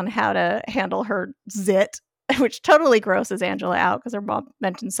advice on how to handle her zit, which totally grosses Angela out because her mom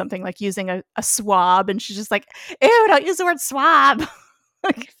mentions something like using a swab, and she's just like, "Ew, don't use the word swab."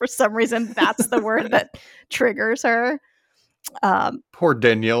 Like, for some reason, that's the word that triggers her. Poor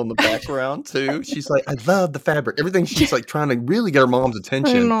Danielle in the background too. She's like, "I love the fabric." Everything, she's like trying to really get her mom's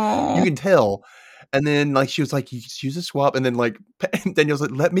attention. You can tell. And then like she was like, "You just use a swab." And then like Danielle's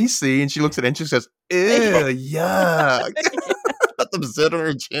like, "Let me see." And she looks at it and she says, "Ew, yuck." Put the zit on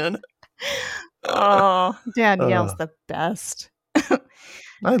her chin. Oh, Danielle's the best.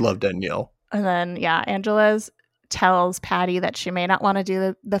 I love Danielle. And then Angela tells Patty that she may not want to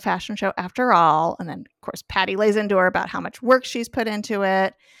do the fashion show after all. And then of course Patty lays into her about how much work she's put into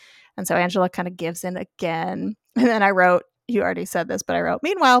it. And so Angela kind of gives in again. And then I wrote, you already said this, but I wrote,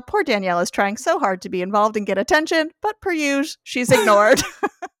 "Meanwhile, poor Danielle is trying so hard to be involved and get attention, but per usual, she's ignored."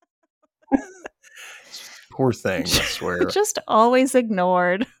 Poor thing, I swear. Just always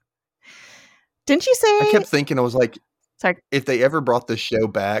ignored. Didn't you say? I kept thinking, I was like, sorry, if they ever brought this show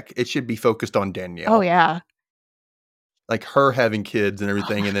back, it should be focused on Danielle. Oh, yeah. Like her having kids and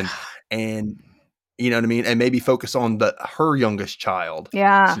everything. And then, You know what I mean? And maybe focus on her youngest child.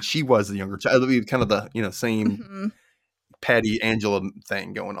 Yeah. Since she was the younger child. It'll be kind of the, same Mm-hmm. Patty Angela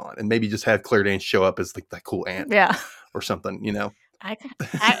thing going on. And maybe just have Claire Danes show up as like that cool aunt. Yeah. Or something,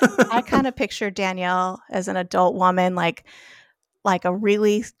 I kind of picture Danielle as an adult woman, like a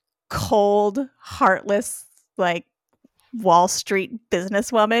really cold, heartless, like Wall Street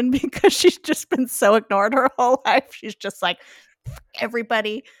businesswoman, because she's just been so ignored her whole life. She's just like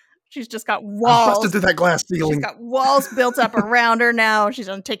everybody. She's just got walls. Busted through that glass ceiling. She's got walls built up around her now. She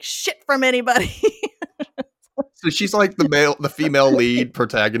doesn't take shit from anybody. So she's like the female lead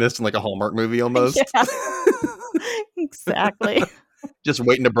protagonist in like a Hallmark movie almost. Yeah. Exactly. Just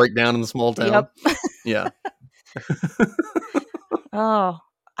waiting to break down in the small town. Yep. Yeah. Oh,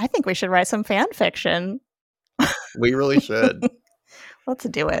 I think we should write some fan fiction. We really should. Let's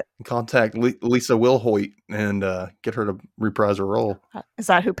do it. Contact Lisa Wilhoit and get her to reprise her role. Is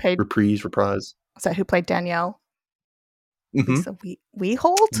that who played? Reprise. Is that who played Danielle? Mm-hmm. Lisa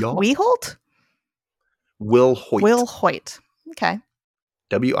Weholt? Y'all. Weholt? Wilhoit. Wilhoit. Okay.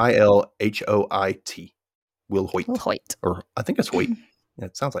 Wilhoit. Wilhoit. Wilhoit. Or I think it's Hoyt. Yeah,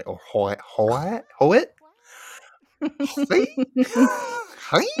 it sounds like Hoyt. Hoyt? Hi.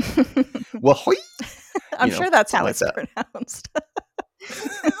 Wilhoit. I'm sure that's how like it's that. pronounced.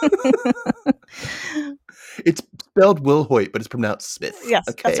 It's spelled Wilhoit, but it's pronounced Smith. Yes,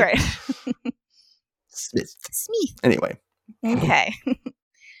 okay? that's right. Smith. Smith. Anyway. Okay.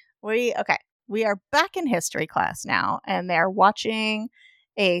 We are back in history class now, and they're watching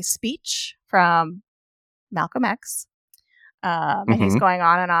a speech from Malcolm X. And he's going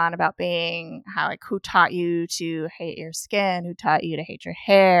on and on about being who taught you to hate your skin, who taught you to hate your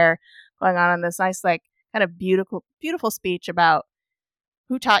hair, going on in this nice, like, kind of beautiful speech about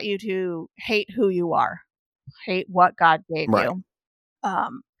who taught you to hate who you are, hate what God gave you.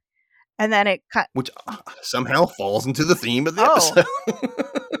 And then which somehow falls into the theme of the episode.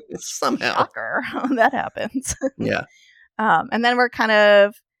 Somehow. Shocker. That happens. Yeah. And then we're kind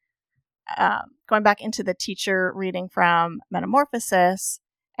of going back into the teacher reading from Metamorphosis.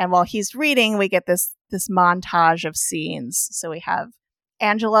 And while he's reading, we get this montage of scenes. So we have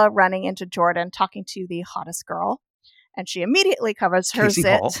Angela running into Jordan, talking to the hottest girl. And she immediately covers her Casey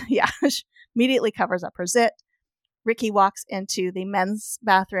zit. Hall. Yeah, she immediately covers up her zit. Ricky walks into the men's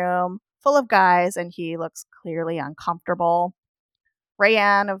bathroom full of guys, and he looks clearly uncomfortable.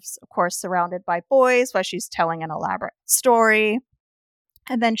 Rayanne is, of course, surrounded by boys while she's telling an elaborate story.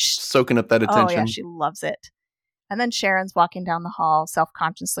 And then soaking up that attention. Oh, yeah, she loves it. And then Sharon's walking down the hall,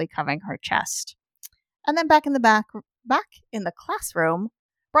 self-consciously covering her chest. And then back in the classroom,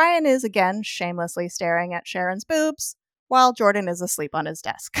 Brian is again shamelessly staring at Sharon's boobs while Jordan is asleep on his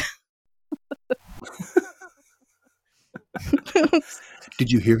desk.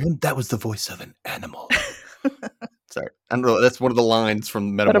 Did you hear him? That was the voice of an animal. Sorry. I don't know. That's one of the lines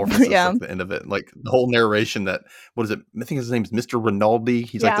from Metamorphosis at the end of it. Like the whole narration that, what is it? I think his name is Mr. Rinaldi.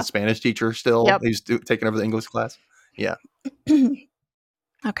 He's like the Spanish teacher still. Yep. He's taking over the English class. Yeah.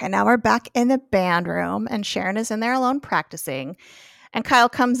 Okay, now we're back in the band room, and Sharon is in there alone practicing. And Kyle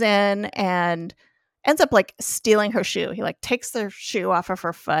comes in and ends up like stealing her shoe. He like takes the shoe off of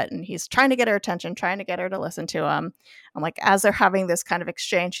her foot, and he's trying to get her attention, trying to get her to listen to him. And like as they're having this kind of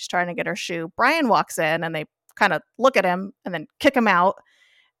exchange, she's trying to get her shoe. Brian walks in, and they kind of look at him and then kick him out.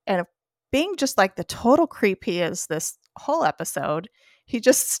 And being just like the total creep he is this whole episode, he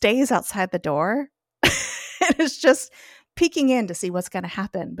just stays outside the door and is just peeking in to see what's going to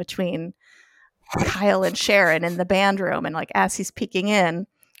happen between Kyle and Sharon in the band room. And like as he's peeking in,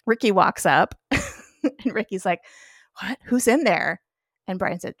 Ricky walks up and Ricky's like, "What? Who's in there?" And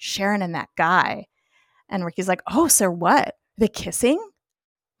Brian said, "Sharon and that guy." And Ricky's like, "Oh, so what? Are they kissing?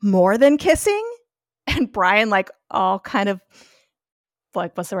 More than kissing?" And Brian, like, all kind of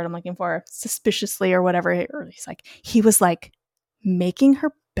like, what's the word I'm looking for? Suspiciously or whatever. Or he's like, he was like making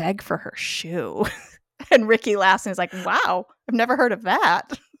her beg for her shoe. And Ricky laughs and is like, "Wow, I've never heard of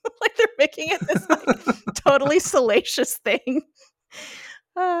that." Like they're making it this like totally salacious thing.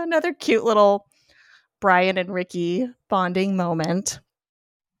 Another cute little Brian and Ricky bonding moment.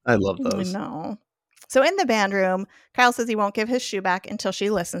 I love those. I know. So in the band room, Kyle says he won't give his shoe back until she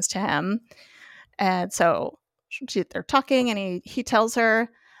listens to him. And so they're talking, and he tells her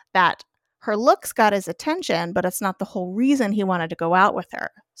that her looks got his attention, but it's not the whole reason he wanted to go out with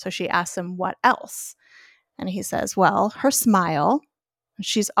her. So she asks him what else. And he says, well, her smile.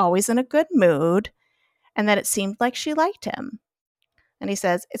 She's always in a good mood. And that it seemed like she liked him. And he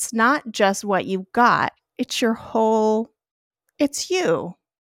says, it's not just what you got. It's your whole, it's you.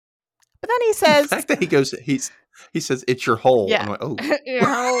 But then he says, the fact that he goes, He says, "It's your hole." Yeah. I'm like, oh.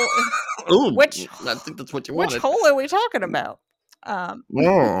 Ooh, I think that's what you which wanted. hole are we talking about?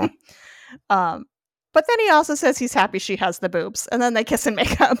 Oh. But then he also says he's happy she has the boobs, and then they kiss and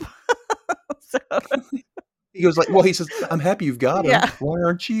make up. So, He goes like, well, he says, "I'm happy you've got them. Yeah. Why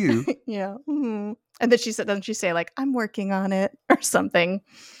aren't you?" yeah. And then doesn't she say like, "I'm working on it" or something?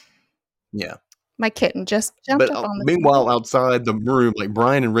 Yeah. My kitten just jumped But up on the meanwhile, outside the room, like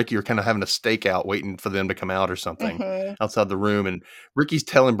Brian and Ricky are kind of having a stakeout, waiting for them to come out or something Mhm. outside the room. And Ricky's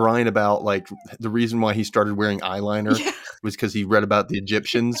telling Brian about like the reason why he started wearing eyeliner was because he read about the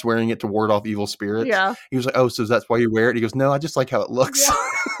Egyptians wearing it to ward off evil spirits. Yeah. He was like, "Oh, so that's why you wear it?" He goes, "No, I just like how it looks."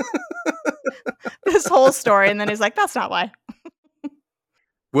 This whole story, and then he's like, "That's not why."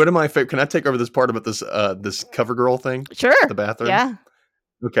 One of my favorite. Can I take over this part about this this cover girl thing? Sure. The bathroom. Yeah.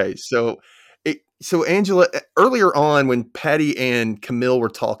 Okay, so Angela, earlier on when Patty and Camille were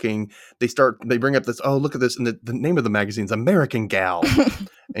talking, they bring up this, oh, look at this, and the name of the magazine's American Gal,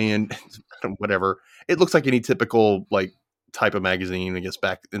 and whatever. It looks like any typical like type of magazine, I guess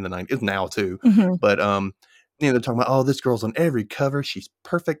back in the 90s, now too. Mhm. But they're talking about, oh, this girl's on every cover, she's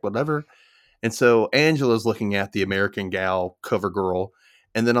perfect, whatever. And so Angela's looking at the American Gal cover girl,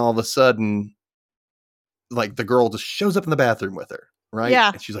 and then all of a sudden, like the girl just shows up in the bathroom with her. Right?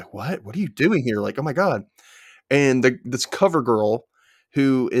 Yeah. And she's like, what are you doing here? Like, oh my God. And this cover girl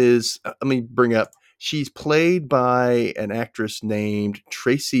who is, let me bring up, she's played by an actress named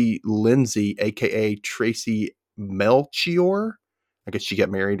Tracy Lindsay, aka Tracy Melchior. I guess she got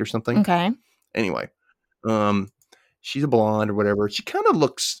married or something. Okay. Anyway, she's a blonde or whatever. She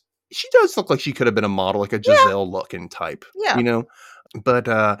does look like she could have been a model, like a Giselle looking type. Yeah. You know?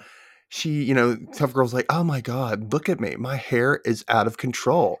 But she, tough girl's like, oh my God, look at me. My hair is out of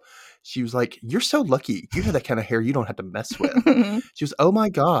control. She was like, you're so lucky. You have that kind of hair you don't have to mess with. She was, oh my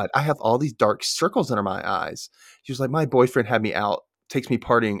God, I have all these dark circles under my eyes. She was like, my boyfriend had me out, takes me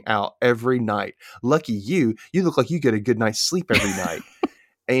partying out every night. Lucky you look like you get a good night's sleep every night.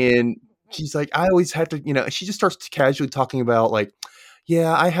 And she's like, I always have to, she just starts casually talking about like,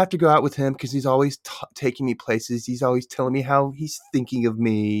 yeah, I have to go out with him because he's always taking me places. He's always telling me how he's thinking of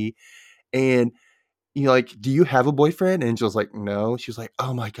me. And like, do you have a boyfriend? And Angela's like, no. She was like,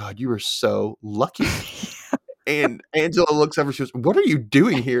 oh my God, you are so lucky. And Angela looks over, she goes, what are you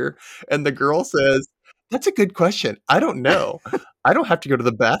doing here? And the girl says, that's a good question. I don't know. I don't have to go to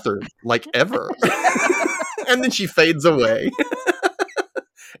the bathroom like ever. And then she fades away.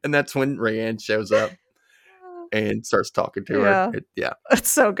 And that's when Rayanne shows up and starts talking to her. Yeah. That's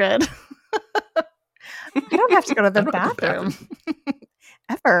so good. I don't have to go to the bathroom.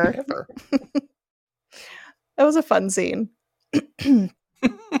 Ever. That was a fun scene. All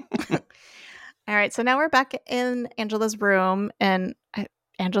right, so now we're back in Angela's room, and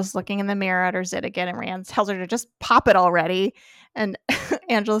Angela's looking in the mirror at her zit again, and Rand tells her to just pop it already. And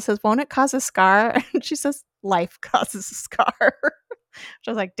Angela says, won't it cause a scar? And she says, life causes a scar. She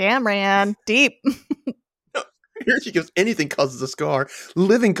was like, damn, Rand, deep. Here she goes, anything causes a scar.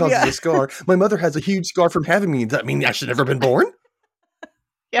 Living causes a scar. My mother has a huge scar from having me. Does that mean I should never been born?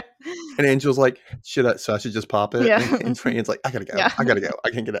 Yeah. And Angela's like, I should just pop it? Yeah. And Rand's like, I gotta go. Yeah. I gotta go. I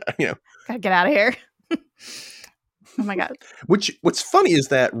can't get out, Gotta get out of here. Oh my God. What's funny is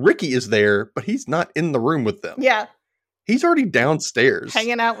that Ricky is there, but he's not in the room with them. Yeah. He's already downstairs.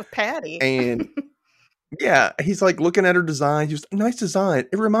 Hanging out with Patty. And yeah, he's like looking at her design. He's nice design.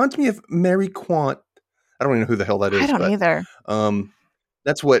 It reminds me of Mary Quant. I don't even know who the hell that is. I don't either.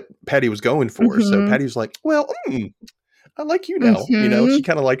 That's what Patty was going for. Mm-hmm. So Patty was like, well, I like you now. Mm-hmm. She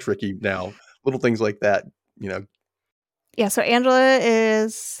kind of likes Ricky now. Little things like that, Yeah, so Angela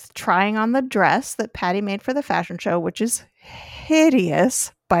is trying on the dress that Patty made for the fashion show, which is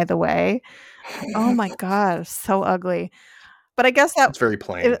hideous, by the way. Oh my God, so ugly. But I guess that's very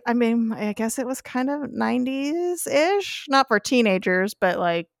plain. I guess it was kind of 90s-ish. Not for teenagers, but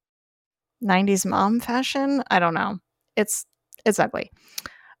like 90s mom fashion. I don't know. It's ugly.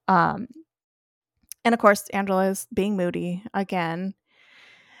 And of course, Angela is being moody again.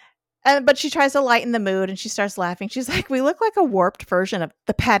 But she tries to lighten the mood and she starts laughing. She's like, we look like a warped version of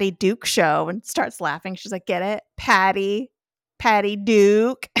the Patty Duke show, and starts laughing. She's like, get it? Patty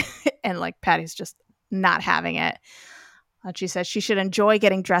Duke. And like Patty's just not having it. And she says she should enjoy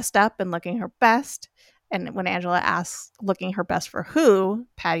getting dressed up and looking her best. And when Angela asks looking her best for who,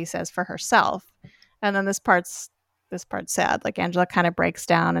 Patty says for herself. And then this part's sad. Like Angela kind of breaks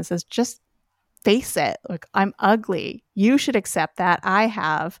down and says, just face it. Like, I'm ugly. You should accept that. I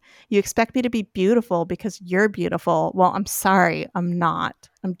have. You expect me to be beautiful because you're beautiful. Well, I'm sorry. I'm not.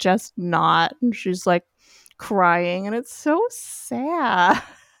 I'm just not. And she's like crying, and it's so sad.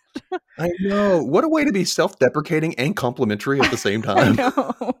 I know. What a way to be self-deprecating and complimentary at the same I time.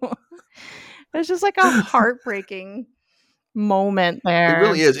 know. It's just like a heartbreaking moment there. It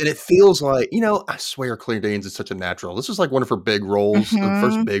really is. And it feels like, I swear Claire Danes is such a natural. This is like one of her big roles, her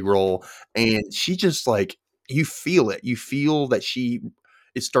first big role. And she just like, you feel it. You feel that she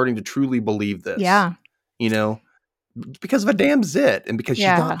is starting to truly believe this. Yeah. Because of a damn zit, and because she's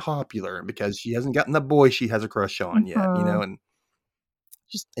Yeah. not popular, and because she hasn't gotten the boy she has a crush on yet, and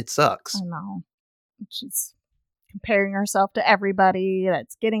just it sucks. I know. She's comparing herself to everybody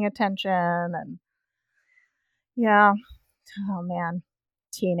that's getting attention, and yeah. Oh man.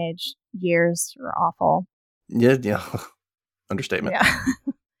 Teenage years are awful. Yeah. Understatement. Yeah.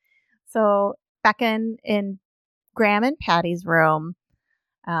 So back in Graham and Patty's room,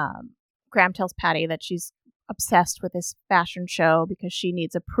 Graham tells Patty that she's obsessed with this fashion show because she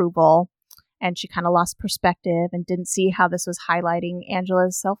needs approval, and she kind of lost perspective and didn't see how this was highlighting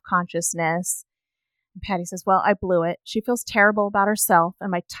Angela's self-consciousness. And Patty says, well, I blew it. She feels terrible about herself,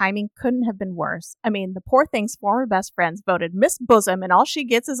 and my timing couldn't have been worse. I mean, the poor thing's former best friends voted Miss Bosom, and all she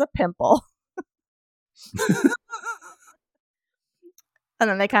gets is a pimple. And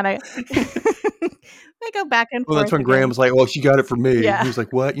then they kind of they go back and forth. Well, that's when Graham was like, "Well, she got it from me." Yeah. He was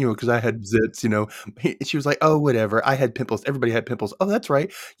like, "What?" Because I had zits. She was like, "Oh, whatever. I had pimples. Everybody had pimples." Oh, that's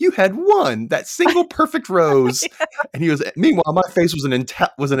right. You had one. That single perfect rose. Yeah. And he was. Meanwhile, my face was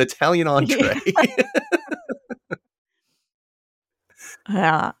an Italian entree.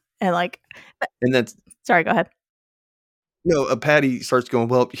 Yeah, and that's. Sorry, go ahead. No, Patty starts going,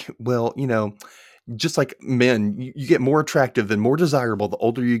 well, just like men, you get more attractive and more desirable the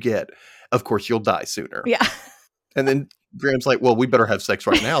older you get. Of course, you'll die sooner. Yeah. And then Graham's like, well, we better have sex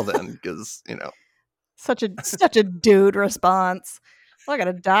right now then, because, Such a dude response. Well, I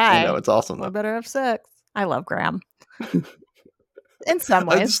gotta die. I know, it's awesome. I better have sex. I love Graham. In some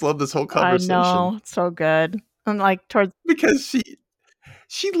ways. I just love this whole conversation. I know. It's so good. I'm because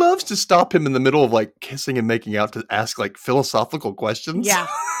she loves to stop him in the middle of kissing and making out to ask philosophical questions. Yeah.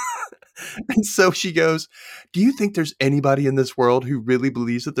 And so she goes, do you think there's anybody in this world who really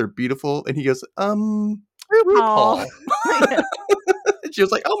believes that they're beautiful? And he goes, RuPaul. She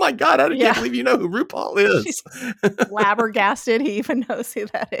was like, oh my God, I can't believe you know who RuPaul is. She's flabbergasted. He even knows who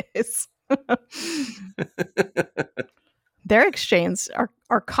that is. Their exchanges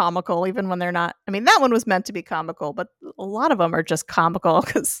are comical, even when they're not. I mean, that one was meant to be comical, but a lot of them are just comical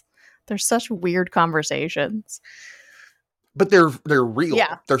because they're such weird conversations. But they're real.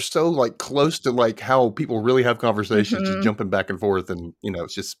 Yeah. They're so close to how people really have conversations, just jumping back and forth, and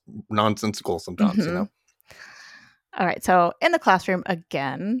it's just nonsensical sometimes. All right. So in the classroom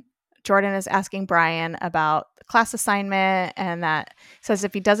again, Jordan is asking Brian about the class assignment, and that says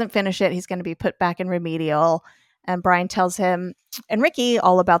if he doesn't finish it, he's going to be put back in remedial. And Brian tells him and Ricky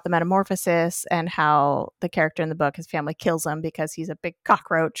all about the metamorphosis and how the character in the book, his family kills him because he's a big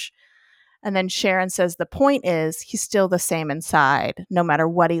cockroach. And then Sharon says the point is he's still the same inside, no matter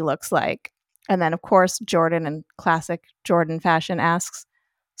what he looks like. And then, of course, Jordan, in classic Jordan fashion, asks,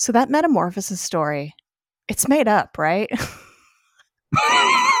 so that metamorphosis story, it's made up, right?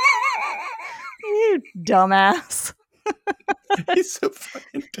 You dumbass. He's so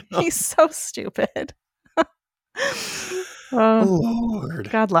fucking dumb. He's so stupid. Oh, Lord.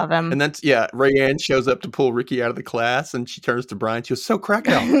 God love him. And that's, Rayanne shows up to pull Ricky out of the class, and she turns to Brian. She goes, so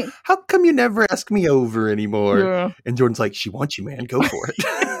Krakow, how come you never ask me over anymore? Yeah. And Jordan's like, she wants you, man. Go for it.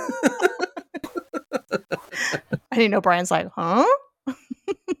 I didn't know. Brian's like, huh?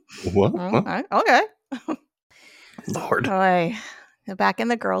 What? Okay. Lord. Boy. Back in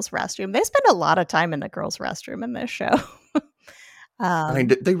the girls' restroom. They spend a lot of time in the girls' restroom in this show.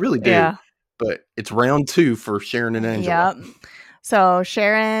 They really do. Yeah. But it's round 2 for Sharon and Angela. Yep. So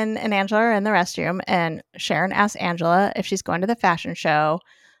Sharon and Angela are in the restroom, and Sharon asks Angela if she's going to the fashion show.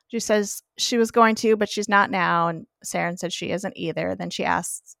 She says she was going to, but she's not now. And Sharon said she isn't either. Then she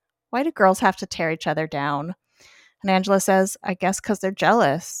asks, why do girls have to tear each other down? And Angela says, I guess because they're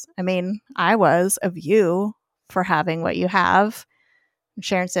jealous. I mean, I was of you for having what you have. And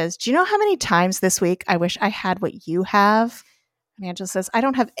Sharon says, do you know how many times this week I wish I had what you have? And Angela says, I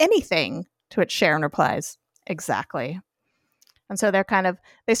don't have anything. To which Sharon replies, exactly. And so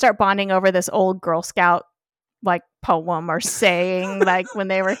they start bonding over this old Girl Scout poem or saying when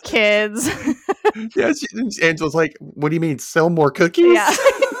they were kids. Yeah, Angela's like, what do you mean, sell more cookies? Yeah.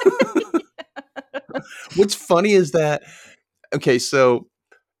 What's funny is that, okay, so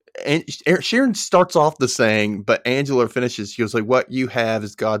Sharon starts off the saying, but Angela finishes, she goes what you have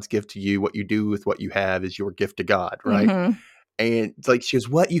is God's gift to you. What you do with what you have is your gift to God, right? Mm-hmm. And it's she goes,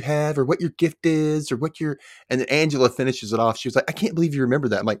 what you have or what your gift is or and then Angela finishes it off. She was like, I can't believe you remember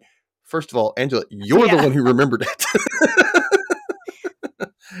that. I'm like, First of all, Angela, you're the one who remembered it.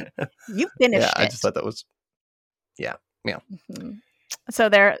 You finished I it. just thought that was, yeah. Mm-hmm. So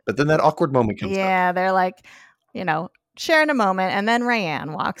they're, But then that awkward moment comes up. they're like, sharing a moment, and then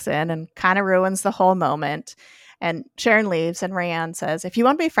Rayanne walks in and kind of ruins the whole moment. And Sharon leaves, and Rayanne says, if you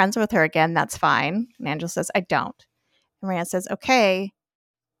want to be friends with her again, that's fine. And Angela says, I don't. And Rayanne says, okay,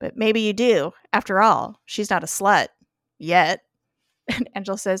 but maybe you do. After all, she's not a slut yet. And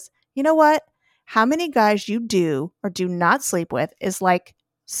Angela says, you know what? How many guys you do or do not sleep with is like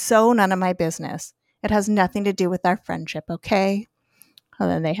so none of my business. It has nothing to do with our friendship, okay? And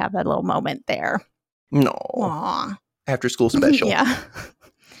then they have that little moment there. No. Aww. After school special. Yeah.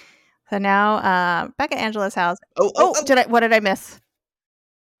 So now back at Angela's house. Oh. What did I miss?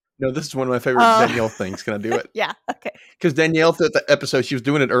 No, this is one of my favorite Danielle things. Can I do it? Yeah, okay. Because Danielle, throughout the episode, she was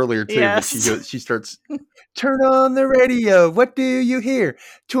doing it earlier too. Yes. But she starts, turn on the radio. What do you hear?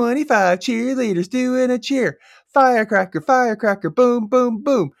 25 cheerleaders doing a cheer. Firecracker, firecracker, boom, boom,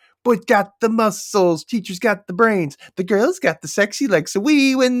 boom. Boys got the muscles. Teachers got the brains. The girls got the sexy legs. So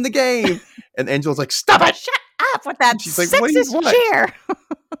we win the game. And Angela's like, stop it. Shut up with that She's like, what do you sexist want? cheer.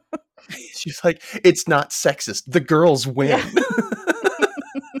 She's like, it's not sexist. The girls win. Yeah.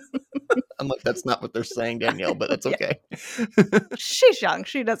 I'm like, that's not what they're saying, Danielle, but that's okay. She's young.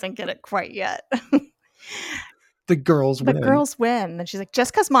 She doesn't get it quite yet. The girls win. The girls win. And she's like,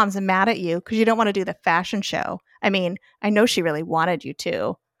 just because mom's mad at you because you don't want to do the fashion show. I mean, I know she really wanted you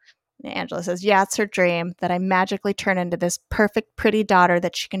to. And Angela says, yeah, it's her dream that I magically turn into this perfect, pretty daughter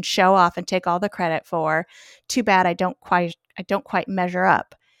that she can show off and take all the credit for. Too bad I don't quite measure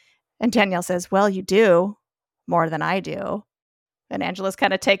up. And Danielle says, well, you do more than I do. And Angela's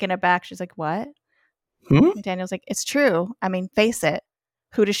kind of taken aback. She's like, what? And Daniel's like, it's true. I mean, face it.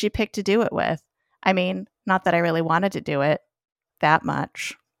 Who does she pick to do it with? I mean, not that I really wanted to do it that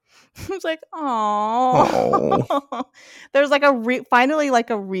much. I was like, oh. There's like finally like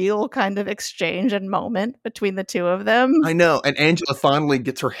a real kind of exchange and moment between the two of them. I know. And Angela finally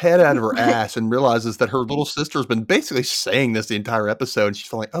gets her head out of her ass and realizes that her little sister's been basically saying this the entire episode. And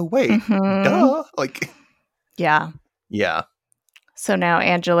she's like, oh, wait, duh. Like, yeah. Yeah. So now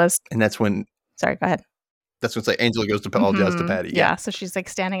Angela's. And that's when. Sorry, go ahead. That's when Angela goes to apologize to Patty. Yeah. So she's like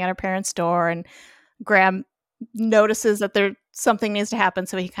standing at her parents' door, and Graham notices that something needs to happen.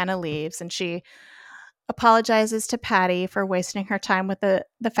 So he kind of leaves, and she apologizes to Patty for wasting her time with the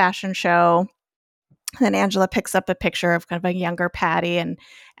fashion show. And then Angela picks up a picture of kind of a younger Patty and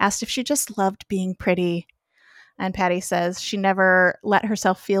asked if she just loved being pretty. And Patty says she never let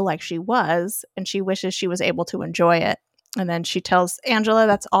herself feel like she was, and she wishes she was able to enjoy it. And then she tells Angela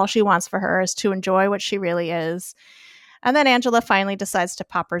that's all she wants for her is to enjoy what she really is. And then Angela finally decides to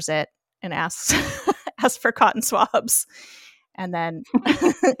pop her zit and asks for cotton swabs. And then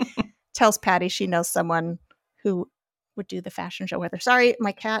tells Patty she knows someone who would do the fashion show with her. Sorry,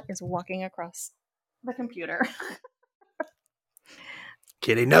 my cat is walking across the computer.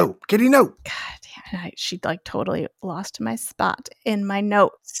 Kitty, no. Kitty, no. God damn it. She like totally lost my spot in my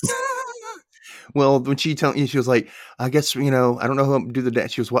notes. Well, when she told me, she was like, I guess, I don't know who I'm do the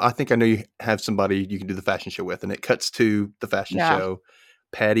dance. She was, well, I think I know you have somebody you can do the fashion show with. And it cuts to the fashion show.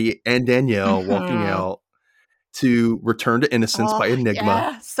 Patty and Danielle walking out to Return to Innocence by Enigma.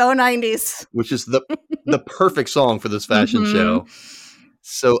 Yeah, so 90s. Which is the perfect song for this fashion show.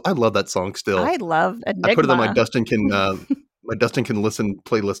 So I love that song still. I love Enigma. I put it on my Dustin Can Listen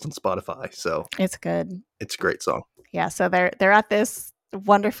playlist on Spotify. So it's good. It's a great song. Yeah, so they're at this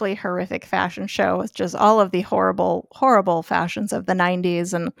wonderfully horrific fashion show with just all of the horrible, horrible fashions of the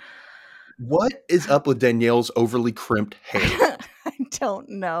 90s. And what is up with Danielle's overly crimped hair? I don't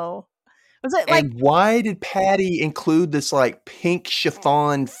know. Was it and why did Patty include this like pink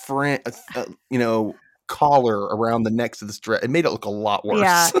chiffon collar around the necks of this dress? It made it look a lot worse.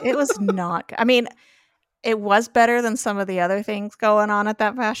 Yeah, it was not. I mean, it was better than some of the other things going on at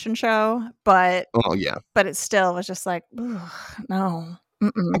that fashion show, but but it still was just like, no.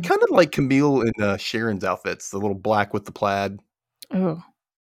 I kind of like Camille and Sharon's outfits, the little black with the plaid. Oh,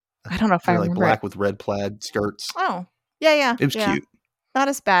 I don't know if I remember black with red plaid skirts. Oh, yeah. It was cute. Not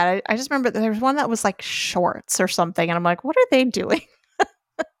as bad. I just remember there was one that was like shorts or something, and I'm like, what are they doing?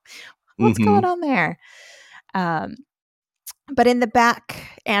 What's going on there? But in the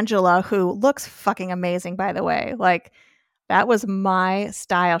back, Angela, who looks fucking amazing, by the way, like that was my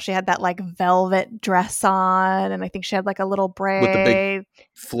style. She had that like velvet dress on, and I think she had like a little braid with the big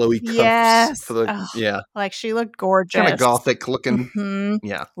flowy cuffs. Yes. Like she looked gorgeous. Kind of gothic looking.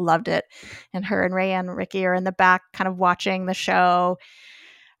 Yeah. Loved it. And her and Rayanne and Ricky are in the back kind of watching the show.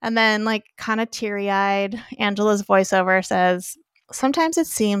 And then like kind of teary-eyed, Angela's voiceover says, Sometimes it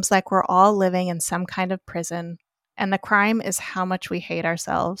seems like we're all living in some kind of prison, and the crime is how much we hate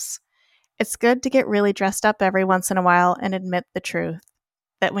ourselves. It's good to get really dressed up every once in a while and admit the truth,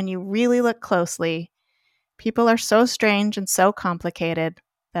 that when you really look closely, people are so strange and so complicated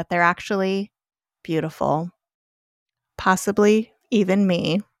that they're actually beautiful. Possibly even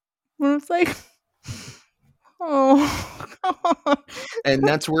me. And it's like, oh, God. And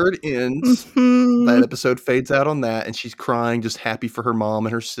that's where it ends. That episode fades out on that, and she's crying, just happy for her mom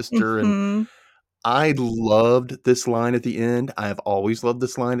and her sister. And I loved this line at the end. I have always loved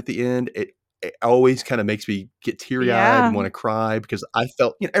this line at the end. It always kind of makes me get teary-eyed and want to cry, because I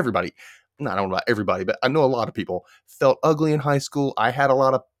felt, everybody, I don't know about everybody, but I know a lot of people felt ugly in high school. I had a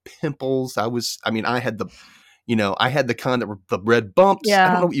lot of pimples. I had I had the kind that were the red bumps. Yeah.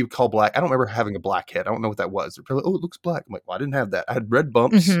 I don't know what you would call black. I don't remember having a black head. I don't know what that was. They're like, oh, it looks black. I'm like, well, I didn't have that. I had red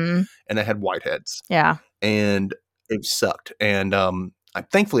bumps and I had white heads. Yeah. And it sucked. And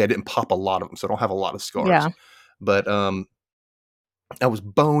thankfully I didn't pop a lot of them, so I don't have a lot of scars. Yeah. But I was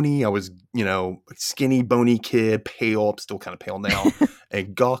bony. I was, skinny, bony kid, pale. I'm still kind of pale now.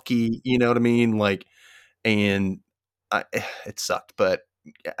 And gawky, you know what I mean? It sucked, but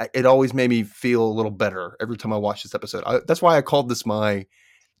it always made me feel a little better every time I watched this episode. That's why I called this my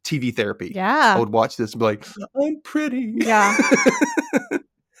TV therapy. Yeah. I would watch this and be like, I'm pretty. Yeah.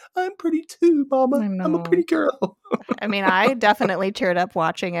 I'm pretty too, Mama. I know. I'm a pretty girl. I definitely teared up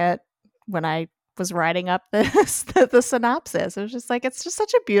watching it when I was writing up the synopsis. It was just like, it's just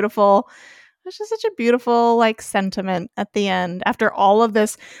such a beautiful like sentiment at the end. After all of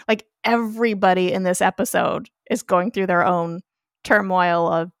this, like everybody in this episode is going through their own turmoil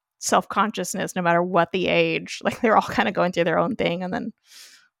of self-consciousness, no matter what the age. Like they're all kind of going through their own thing, and then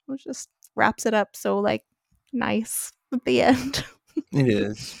it just wraps it up so like nice at the end. It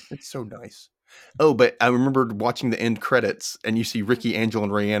is. It's so nice. Oh, but I remembered watching the end credits, and you see Ricky, Angel,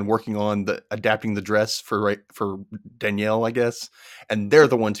 and Rayanne working on adapting the dress for Danielle, I guess, and they're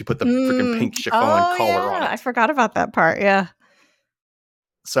the ones who put the freaking pink chiffon collar on it. I forgot about that part. Yeah.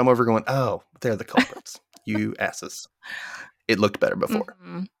 So I'm over going, oh, they're the culprits. You asses. It looked better before.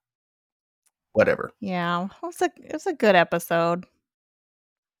 Whatever. Yeah, it was a good episode.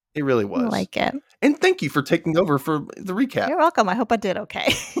 It really was. I like it. And thank you for taking over for the recap. You're welcome. I hope I did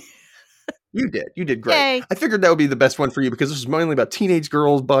okay. You did. You did great. Yay. I figured that would be the best one for you, because this was mainly about teenage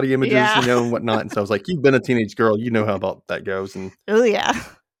girls' body images, and whatnot. And so I was like, you've been a teenage girl. You know how about that goes. And oh, yeah.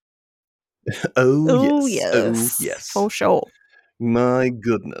 Oh, yes. Oh, yes. For sure. My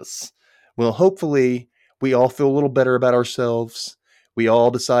goodness. Well, hopefully we all feel a little better about ourselves. We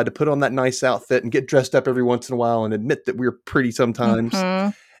all decide to put on that nice outfit and get dressed up every once in a while and admit that we're pretty sometimes.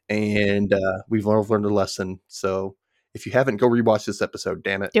 And we've all learned a lesson. So if you haven't, go rewatch this episode.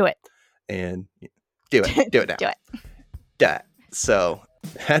 Damn it. Do it. And do it. Do it now. Do it. That. So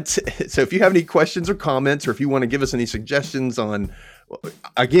that's it. So if you have any questions or comments, or if you want to give us any suggestions on,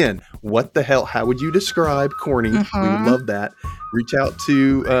 again, what the hell, how would you describe corny? We would love that. Reach out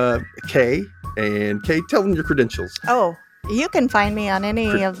to Kay. And Kay, tell them your credentials. Oh, you can find me on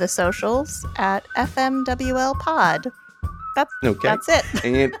any of the socials at FMWL Pod. That's it.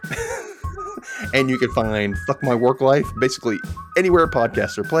 And you can find Fuck My Work Life basically anywhere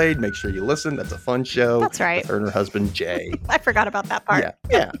podcasts are played. Make sure you listen. That's a fun show. That's right. With her and her husband, Jay. I forgot about that part.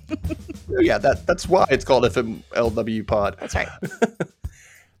 Yeah. Yeah, that's why it's called FMLW Pod. That's right.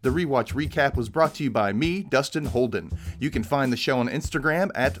 The Rewatch Recap was brought to you by me, Dustin Holden. You can find the show on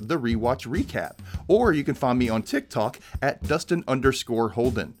Instagram at The Rewatch Recap, or you can find me on TikTok at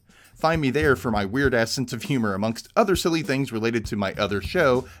Dustin_Holden. Find me there for my weird-ass sense of humor, amongst other silly things related to my other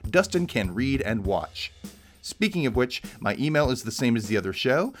show, Dustin Can Read and Watch. Speaking of which, my email is the same as the other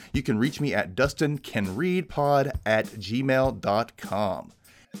show. You can reach me at dustincanreadpod@gmail.com.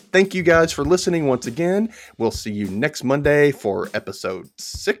 Thank you guys for listening once again. We'll see you next Monday for episode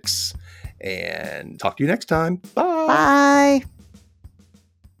 6. And talk to you next time. Bye.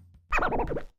 Bye.